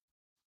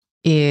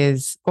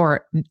is,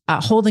 or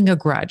holding a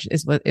grudge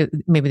is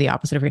maybe the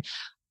opposite of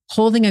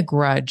holding a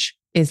grudge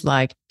is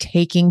like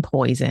taking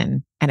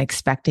poison and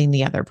expecting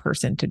the other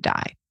person to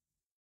die.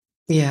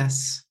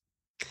 Yes.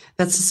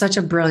 That's such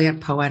a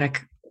brilliant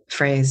poetic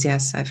phrase.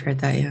 Yes, I've heard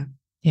that. Yeah.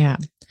 Yeah.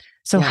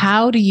 So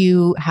how do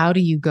you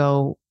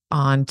go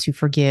on to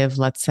forgive,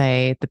 let's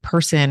say, the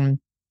person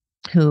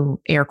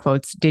who, air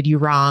quotes, did you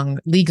wrong,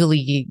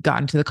 legally got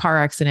into the car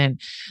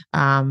accident,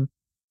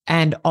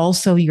 and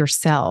also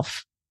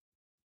yourself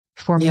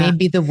for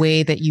maybe the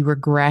way that you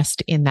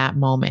regressed in that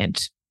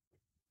moment?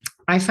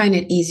 I find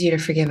it easier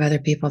to forgive other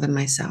people than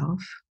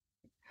myself.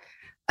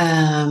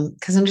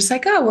 Because I'm just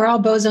like, oh, we're all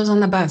bozos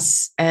on the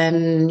bus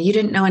and you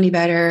didn't know any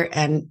better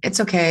and it's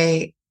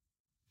okay.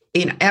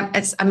 You know,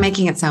 I'm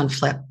making it sound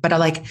flip, but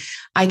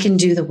I can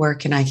do the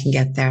work and I can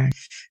get there.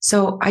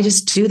 So I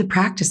just do the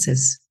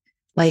practices.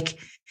 Like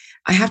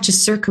I have to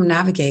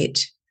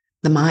circumnavigate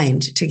the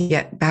mind to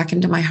get back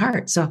into my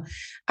heart. So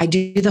I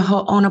do the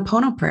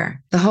Ho'oponopono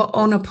prayer. The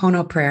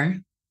Ho'oponopono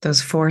prayer,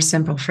 those 4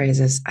 simple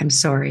phrases. I'm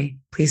sorry.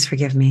 Please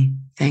forgive me.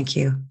 Thank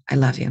you. I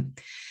love you.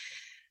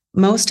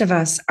 Most of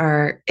us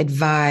are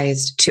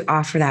advised to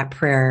offer that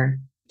prayer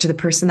to the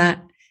person that,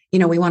 you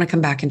know, we want to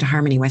come back into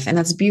harmony with. And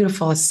that's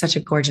beautiful. It's such a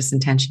gorgeous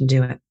intention to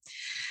do it.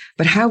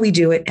 But how we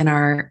do it in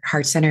our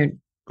heart-centered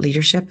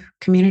leadership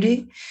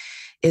community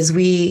is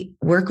we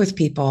work with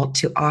people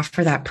to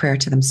offer that prayer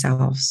to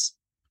themselves.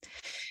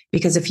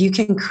 Because if you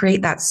can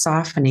create that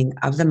softening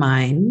of the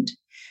mind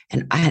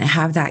and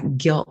have that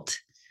guilt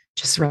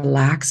just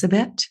relax a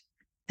bit,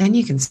 then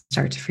you can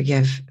start to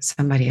forgive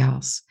somebody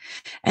else.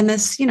 And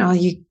this, you know,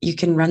 you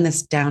can run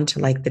this down to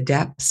like the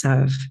depths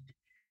of,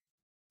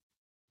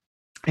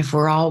 if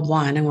we're all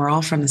one and we're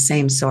all from the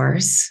same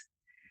source,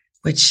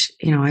 which,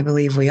 you know, I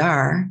believe we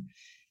are,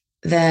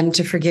 then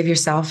to forgive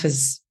yourself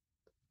is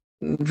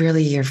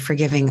really you're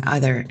forgiving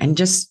other. And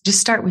just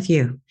start with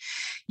you.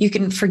 You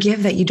can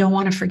forgive that you don't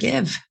want to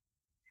forgive.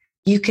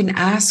 You can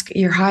ask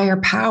your higher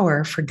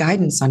power for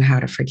guidance on how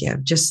to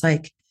forgive. Just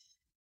like,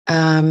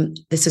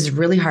 this is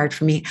really hard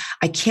for me.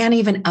 I can't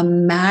even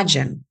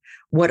imagine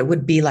what it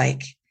would be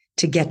like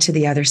to get to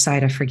the other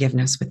side of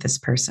forgiveness with this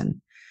person.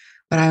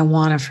 But I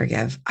want to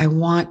forgive. I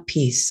want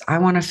peace. I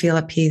want to feel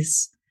at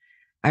peace.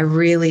 I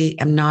really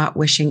am not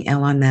wishing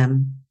ill on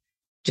them.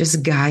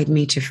 Just guide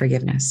me to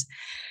forgiveness.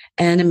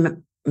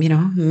 And, you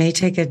know, may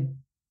take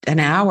an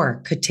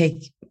hour, could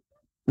take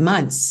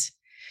months.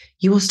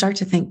 You will start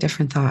to think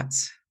different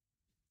thoughts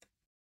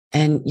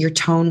and your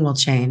tone will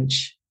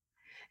change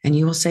and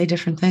you will say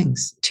different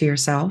things to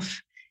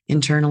yourself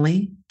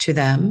internally, to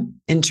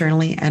them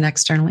internally and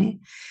externally.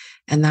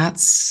 And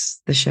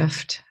that's the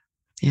shift.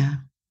 Yeah.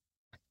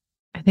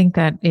 I think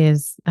that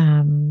is,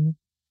 I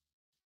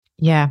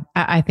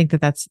think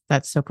that's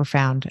so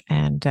profound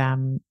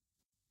and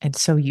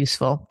so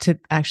useful to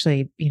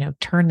actually, you know,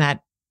 turn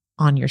that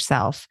on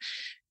yourself.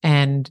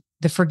 And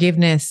the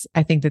forgiveness,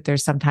 I think that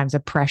there's sometimes a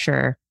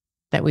pressure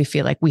that we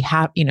feel like we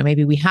have, you know,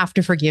 maybe we have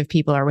to forgive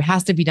people or it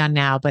has to be done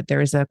now. But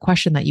there is a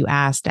question that you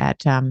asked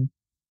at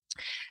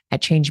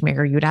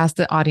Changemaker. You would ask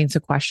the audience a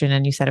question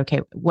and you said,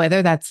 okay,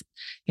 whether that's,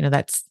 you know,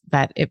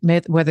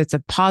 whether it's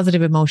a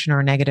positive emotion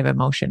or a negative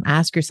emotion,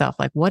 ask yourself,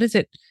 like, what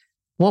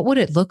would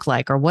it look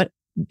like? Or what,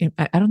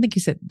 I don't think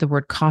you said the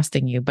word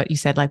costing you, but you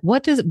said like,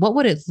 what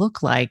would it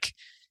look like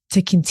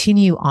to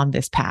continue on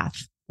this path?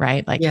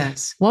 Right? Like,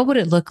 yes. What would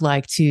it look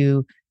like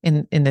to,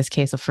 in this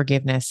case of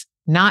forgiveness,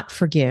 not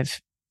forgive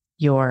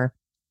your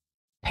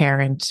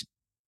parent,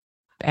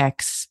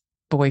 ex,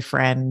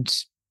 boyfriend,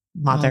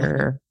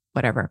 mother,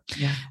 whatever.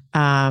 Yeah.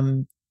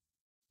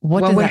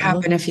 What would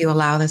happen if you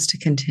allow this to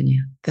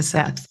continue? This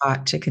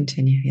thought to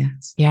continue.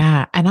 Yes.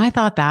 Yeah. And I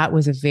thought that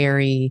was a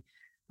very,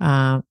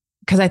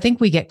 because I think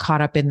we get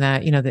caught up in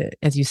the, you know,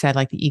 as you said,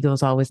 like the ego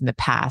is always in the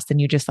past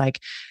and you just like,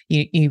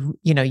 you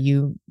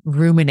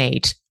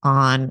ruminate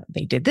on,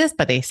 they did this,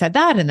 but they said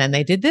that, and then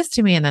they did this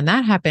to me and then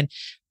that happened.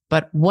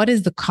 But what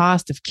is the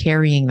cost of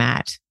carrying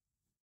that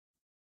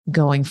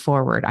going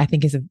forward? I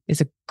think is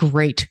a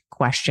great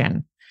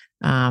question.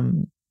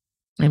 And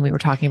we were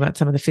talking about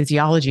some of the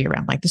physiology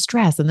around like the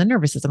stress and the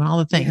nervous system and all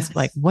the things. Yes.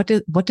 Like what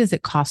does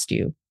it cost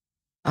you?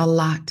 A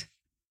lot.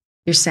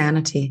 Your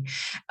sanity.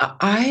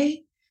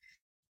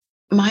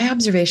 My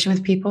observation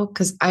with people,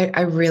 because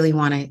I really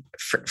want to,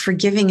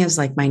 forgiving is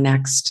like my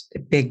next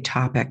big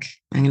topic.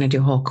 I'm going to do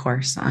a whole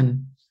course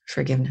on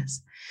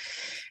forgiveness.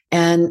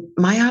 And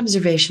my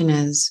observation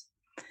is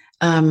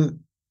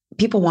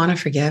people want to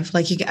forgive.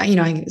 Like,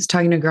 I was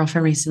talking to a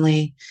girlfriend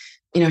recently,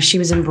 you know, she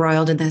was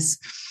embroiled in this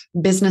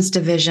business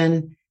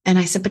division. And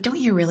I said, but don't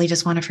you really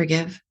just want to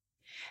forgive?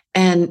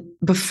 And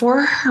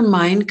before her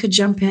mind could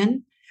jump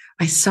in,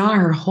 I saw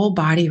her whole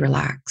body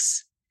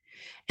relax.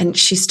 And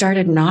she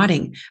started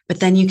nodding, but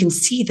then you can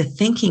see the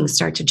thinking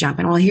start to jump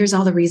in. Well, here's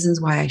all the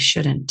reasons why I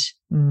shouldn't.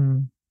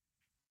 Mm.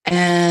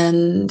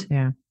 And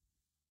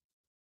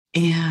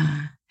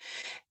yeah.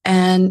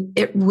 And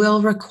it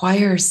will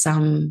require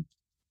some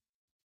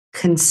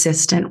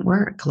consistent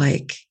work.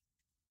 Like,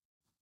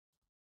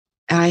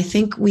 I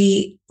think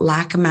we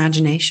lack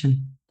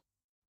imagination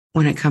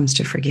when it comes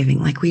to forgiving.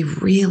 Like, we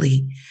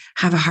really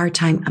have a hard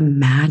time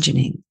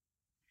imagining.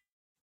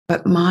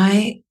 But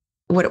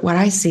what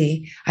I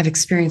see, I've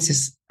experienced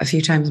this a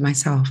few times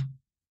myself.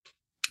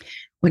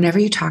 Whenever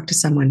you talk to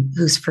someone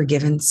who's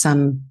forgiven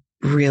some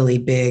really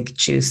big,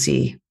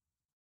 juicy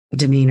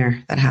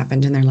demeanor that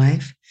happened in their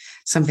life,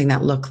 something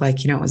that looked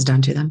like, it was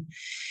done to them,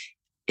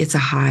 it's a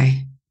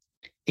high.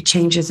 It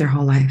changes their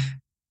whole life.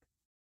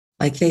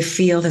 Like they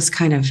feel this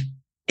kind of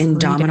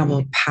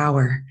indomitable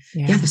power.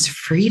 Yeah, this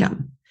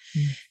freedom.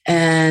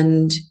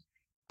 And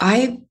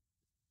I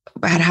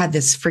had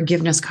this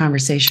forgiveness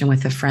conversation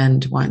with a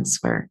friend once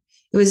where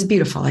it was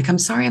beautiful. Like, I'm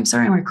sorry. And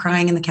we're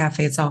crying in the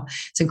cafe. It's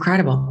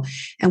incredible.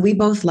 And we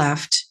both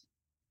left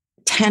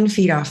 10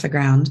 feet off the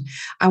ground.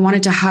 I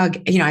wanted to hug,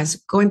 I was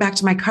going back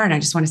to my car and I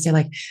just want to say,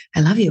 like, I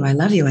love you.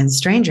 And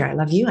stranger, I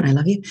love you. And I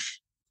love you.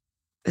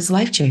 It's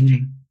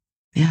life-changing.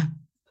 Yeah.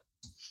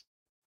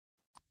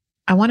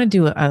 I want to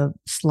do a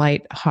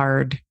slight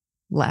hard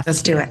left.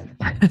 Let's do it.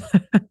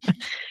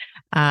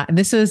 And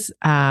this was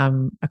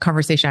a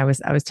conversation I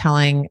was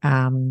telling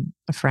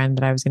a friend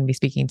that I was going to be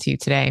speaking to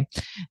today,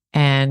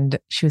 and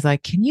she was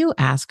like, "Can you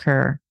ask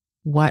her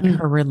what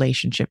her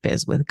relationship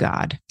is with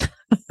God?"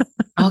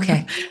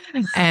 Okay.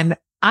 And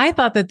I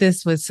thought that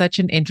this was such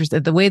an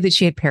the way that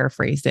she had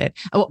paraphrased it.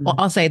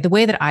 I'll say the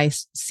way that I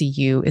see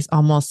you is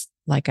almost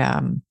like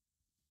a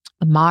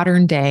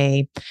modern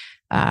day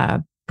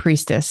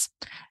priestess,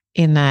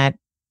 in that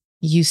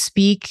you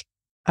speak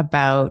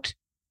about,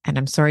 and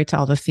I'm sorry to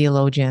all the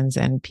theologians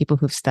and people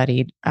who've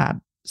studied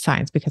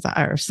science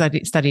or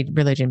studied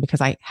religion,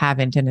 because I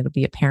haven't, and it'll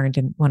be apparent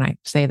when I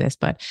say this,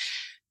 but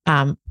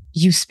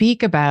you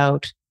speak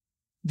about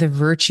the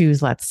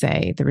virtues, let's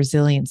say, the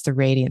resilience, the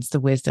radiance, the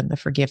wisdom, the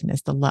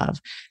forgiveness, the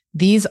love.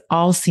 These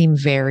all seem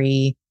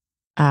very,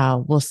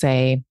 we'll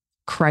say,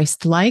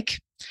 Christ-like.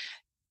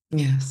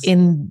 Yes.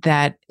 In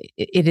that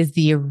it is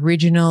the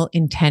original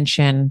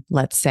intention,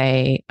 let's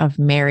say, of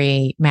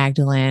Mary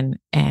Magdalene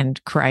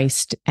and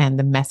Christ and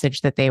the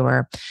message that they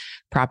were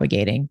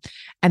propagating.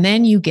 And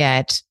then you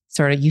get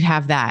you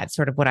have that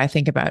sort of what I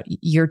think about.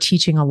 You're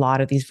teaching a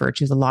lot of these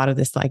virtues, a lot of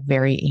this like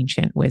very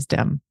ancient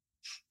wisdom.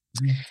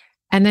 Mm-hmm.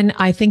 And then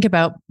I think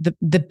about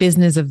the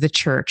business of the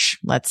church,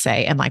 let's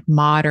say, and like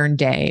modern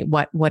day,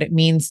 what it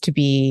means to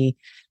be,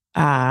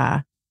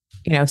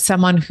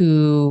 someone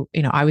who,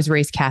 I was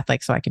raised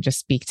Catholic, so I can just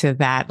speak to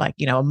that, like,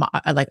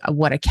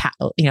 what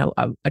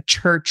a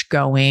church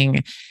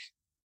going,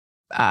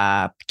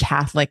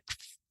 Catholic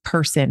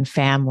person,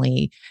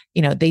 family,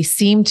 they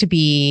seem to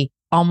be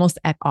almost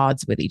at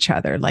odds with each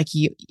other. Like,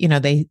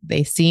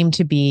 they seem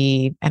to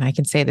be, and I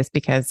can say this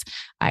because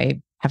I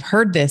have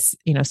heard this,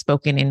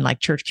 spoken in like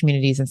church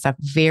communities and stuff,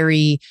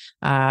 very,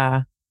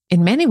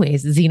 in many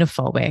ways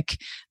xenophobic,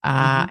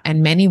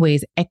 and many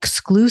ways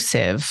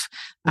exclusive.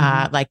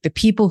 Like the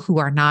people who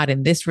are not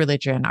in this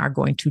religion are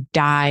going to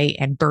die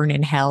and burn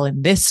in hell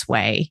in this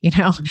way,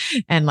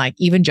 and like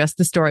even just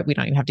the story, we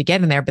don't even have to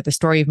get in there, but the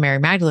story of Mary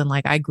Magdalene,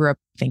 like I grew up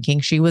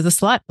thinking she was a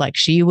slut, like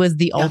she was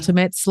the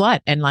ultimate slut,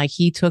 and like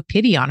he took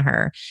pity on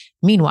her.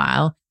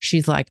 Meanwhile,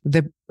 she's like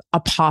the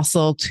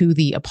apostle to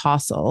the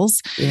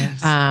apostles. Yes.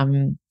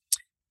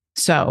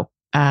 So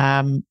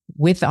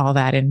with all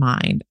that in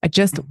mind, I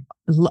just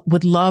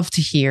would love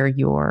to hear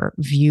your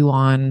view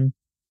on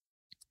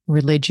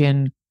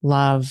religion,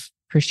 love,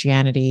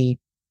 Christianity,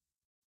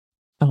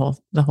 the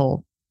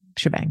whole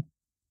shebang.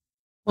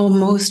 Well,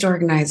 most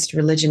organized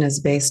religion is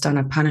based on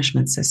a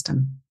punishment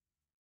system.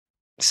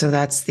 So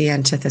that's the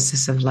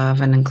antithesis of love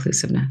and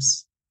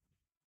inclusiveness.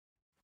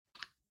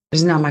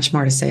 There's not much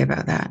more to say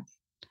about that.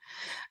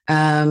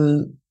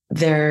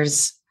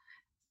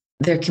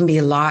 There can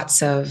be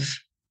lots of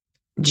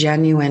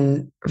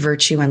genuine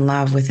virtue and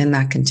love within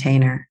that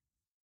container,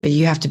 but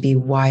you have to be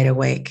wide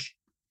awake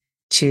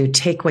to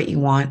take what you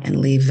want and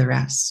leave the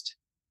rest.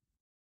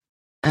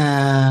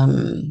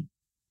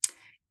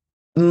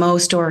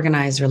 Most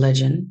organized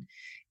religion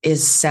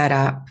is set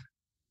up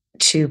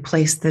to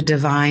place the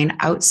divine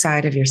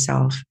outside of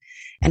yourself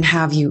and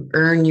have you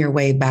earn your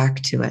way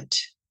back to it.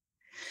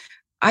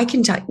 I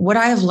can tell you what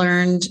I have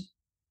learned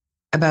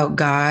about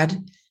God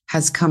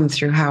has come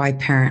through how I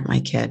parent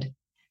my kid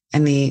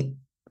and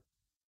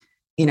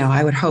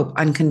I would hope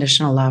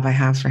unconditional love I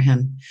have for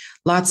him.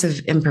 Lots of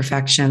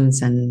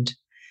imperfections, and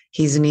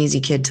he's an easy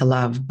kid to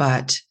love,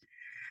 but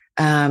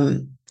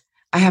I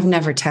have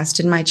never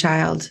tested my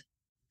child.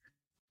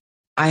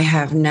 I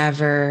have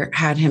never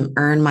had him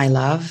earn my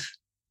love.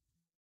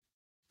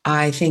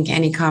 I think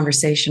any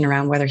conversation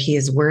around whether he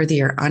is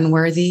worthy or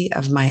unworthy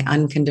of my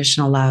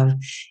unconditional love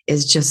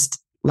is just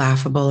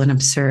laughable and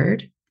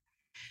absurd.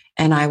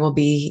 And I will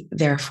be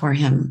there for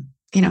him,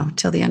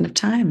 till the end of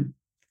time.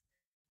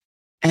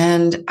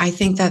 And I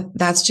think that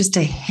that's just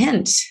a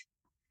hint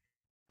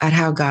at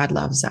how God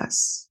loves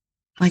us,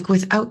 like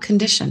without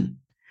condition.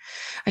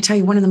 I tell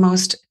you, one of the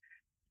most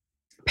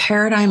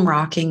paradigm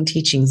rocking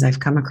teachings I've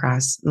come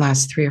across the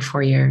last 3 or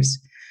 4 years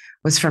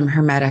was from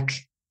Hermetic,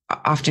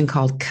 often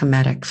called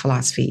Kemetic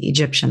philosophy,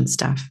 Egyptian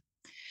stuff.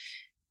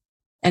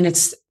 And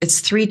it's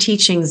 3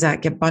 teachings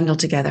that get bundled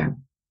together,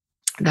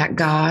 that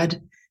God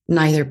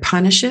neither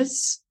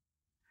punishes,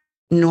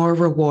 nor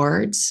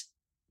rewards,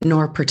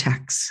 nor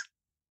protects.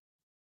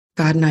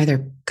 God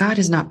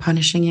is not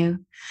punishing you.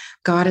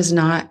 God is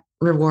not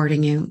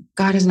rewarding you.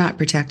 God is not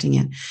protecting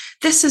you.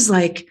 This is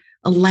like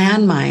a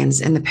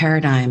landmines in the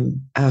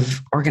paradigm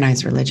of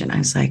organized religion. I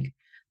was like,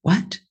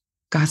 what?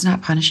 God's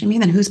not punishing me?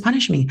 Then who's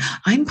punishing me?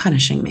 I'm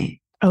punishing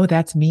me. Oh,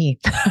 that's me.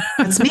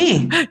 That's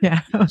me.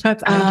 Yeah. I'm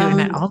doing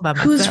that all by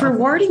myself. Who's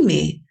rewarding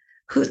me?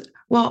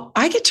 Well,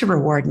 I get to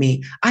reward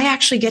me. I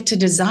actually get to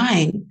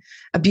design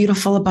a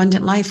beautiful,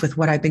 abundant life with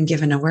what I've been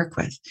given to work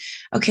with.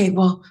 Okay,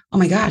 well, oh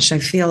my gosh, I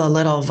feel a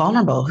little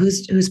vulnerable.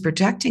 Who's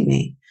protecting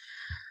me?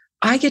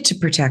 I get to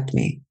protect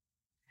me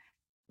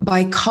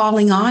by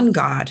calling on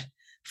God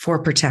for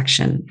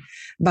protection,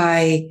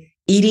 by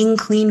eating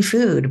clean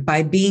food,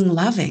 by being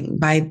loving,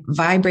 by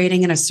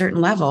vibrating at a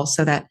certain level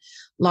so that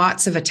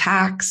lots of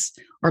attacks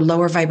or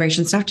lower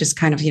vibration stuff just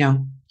kind of,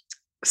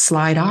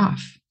 slide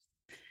off.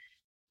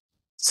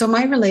 So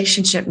my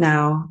relationship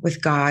now with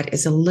God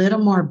is a little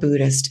more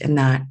Buddhist in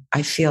that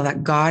I feel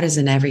that God is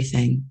in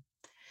everything.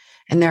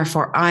 And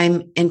therefore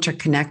I'm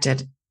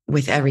interconnected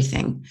with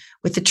everything,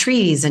 with the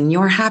trees and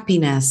your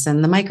happiness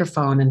and the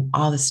microphone and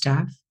all the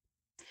stuff.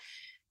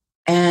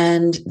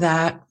 And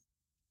that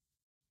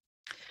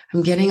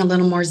I'm getting a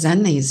little more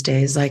Zen these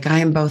days. Like I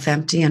am both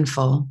empty and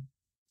full.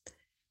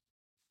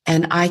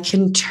 And I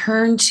can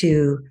turn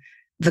to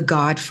the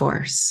God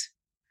force.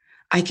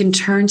 I can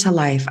turn to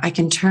life. I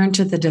can turn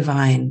to the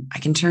divine. I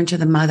can turn to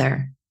the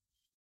mother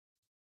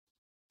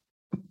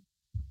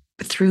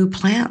through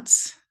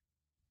plants,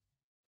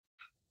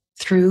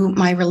 through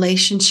my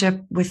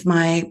relationship with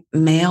my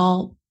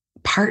male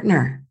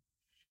partner,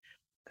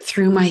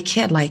 through my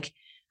kid. Like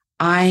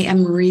I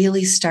am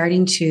really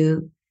starting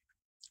to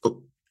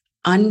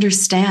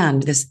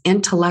understand this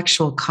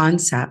intellectual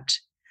concept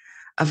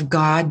of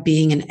God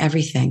being in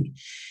everything.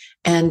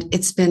 And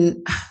it's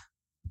been,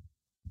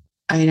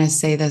 I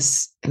say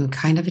this in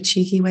kind of a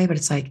cheeky way, but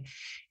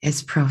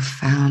it's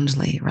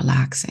profoundly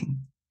relaxing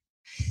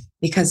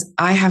because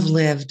I have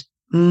lived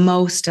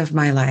most of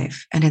my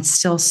life and it's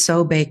still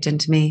so baked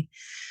into me,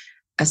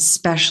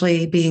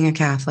 especially being a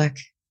Catholic,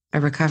 a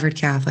recovered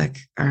Catholic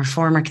or a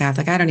former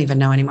Catholic. I don't even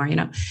know anymore.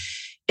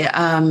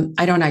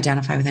 I don't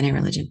identify with any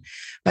religion,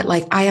 but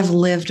like I have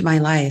lived my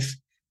life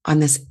on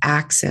this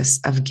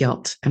axis of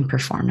guilt and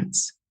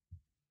performance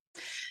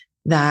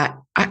that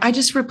I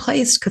just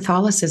replaced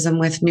Catholicism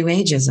with New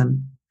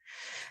Ageism.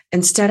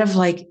 Instead of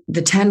like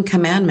the 10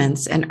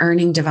 commandments and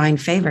earning divine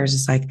favors,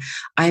 it's like,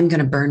 I'm going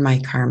to burn my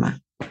karma.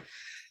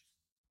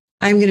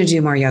 I'm going to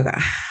do more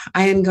yoga.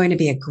 I am going to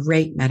be a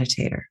great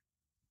meditator.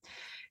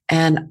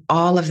 And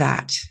all of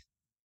that,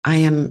 I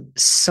am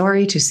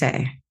sorry to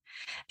say,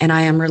 and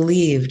I am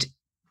relieved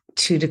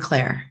to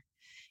declare,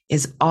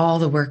 is all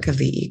the work of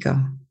the ego.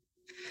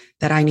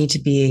 That I need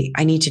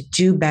to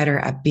do better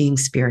at being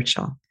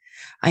spiritual.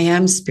 I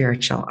am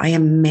spiritual. I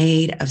am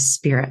made of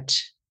spirit.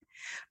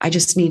 I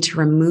just need to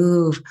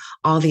remove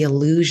all the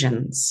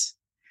illusions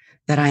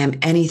that I am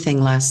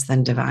anything less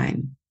than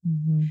divine.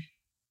 Mm-hmm.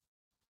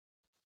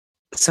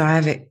 So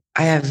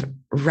I have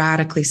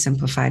radically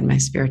simplified my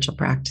spiritual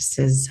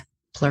practices,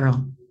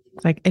 plural.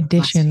 It's like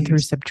addition through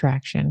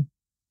subtraction.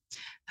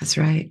 That's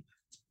right.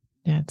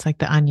 Yeah, it's like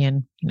the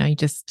onion.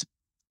 The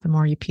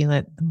more you peel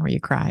it, the more you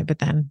cry. But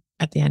then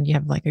at the end, you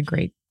have like a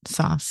great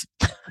sauce.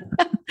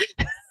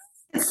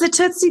 It's the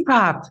Tootsie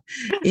Pop.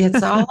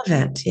 It's all of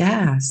it.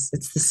 Yes,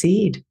 it's the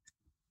seed.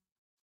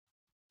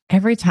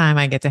 Every time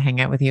I get to hang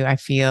out with you, I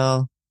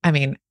feel,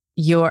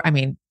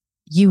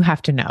 you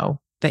have to know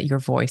that your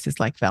voice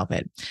is like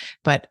velvet,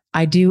 but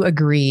I do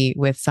agree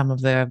with some of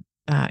the,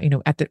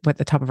 at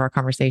the top of our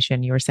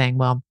conversation, you were saying,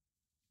 well,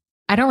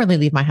 I don't really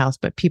leave my house,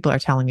 but people are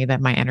telling me that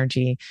my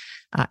energy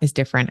is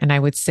different. And I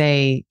would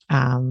say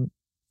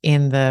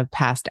in the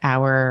past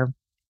hour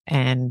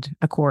and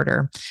a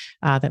quarter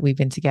that we've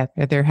been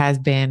together, there has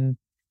been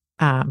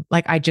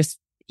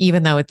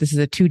even though this is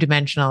a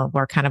 2-dimensional,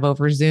 we're kind of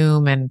over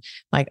Zoom and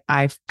like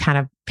I've kind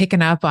of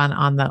picking up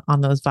on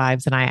those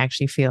vibes and I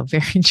actually feel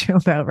very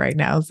chilled out right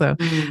now. So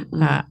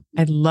I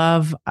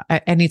love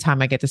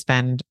anytime I get to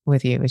spend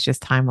with you. It's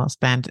just time well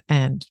spent.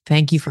 And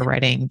thank you for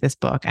writing this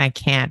book. I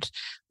can't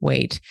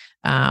wait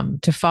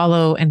to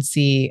follow and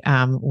see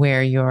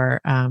where your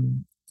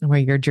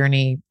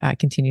journey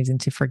continues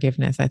into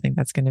forgiveness. I think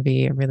that's going to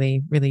be a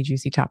really, really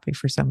juicy topic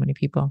for so many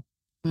people.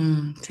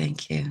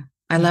 Thank you.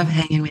 I love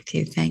hanging with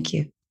you. Thank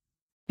you.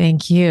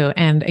 Thank you.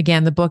 And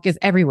again, the book is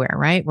everywhere,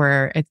 right?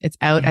 Where it's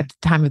out at the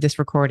time of this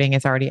recording,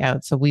 it's already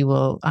out. So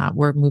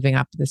we're moving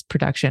up this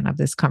production of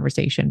this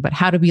conversation, but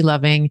how to be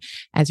loving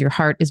as your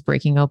heart is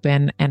breaking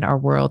open and our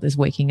world is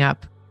waking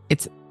up.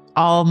 It's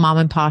all mom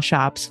and pop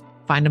shops.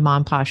 Find a mom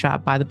and pop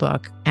shop, buy the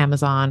book,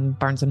 Amazon,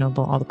 Barnes &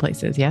 Noble, all the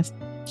places. Yes?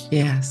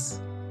 Yes.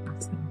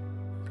 Awesome.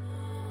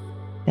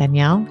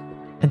 Danielle,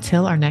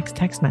 until our next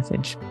text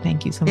message.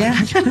 Thank you so much.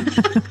 Yeah.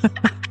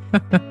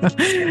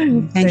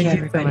 Thank you,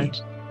 everybody. So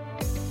much.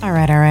 All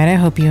right. I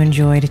hope you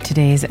enjoyed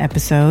today's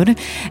episode.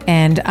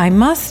 And I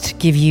must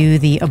give you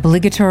the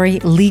obligatory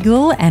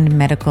legal and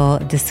medical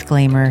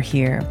disclaimer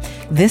here.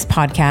 This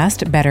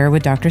podcast, Better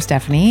with Dr.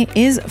 Stephanie,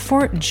 is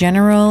for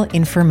general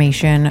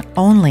information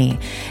only.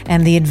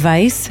 And the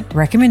advice,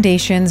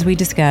 recommendations we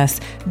discuss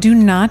do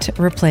not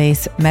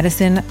replace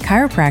medicine,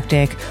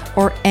 chiropractic,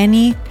 or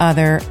any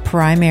other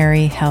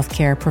primary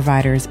healthcare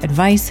provider's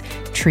advice,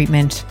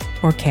 treatment,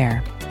 or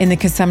care. In the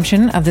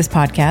consumption of this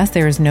podcast,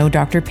 there is no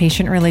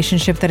doctor-patient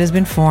relationship that has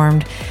been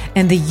formed,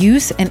 and the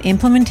use and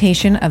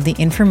implementation of the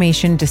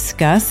information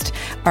discussed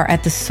are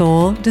at the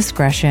sole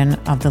discretion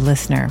of the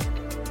listener.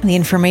 The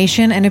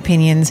information and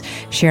opinions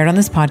shared on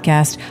this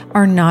podcast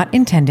are not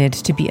intended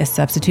to be a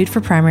substitute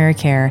for primary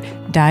care,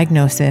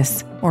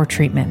 diagnosis, or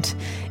treatment.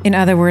 In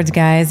other words,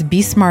 guys,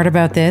 be smart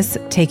about this.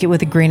 Take it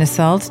with a grain of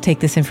salt. Take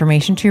this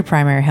information to your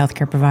primary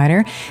healthcare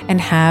provider and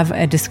have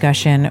a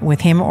discussion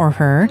with him or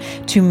her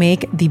to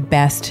make the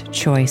best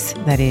choice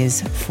that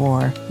is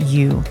for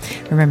you.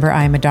 Remember,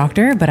 I am a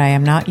doctor, but I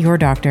am not your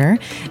doctor.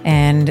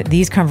 And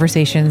these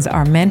conversations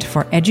are meant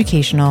for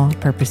educational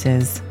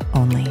purposes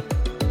only.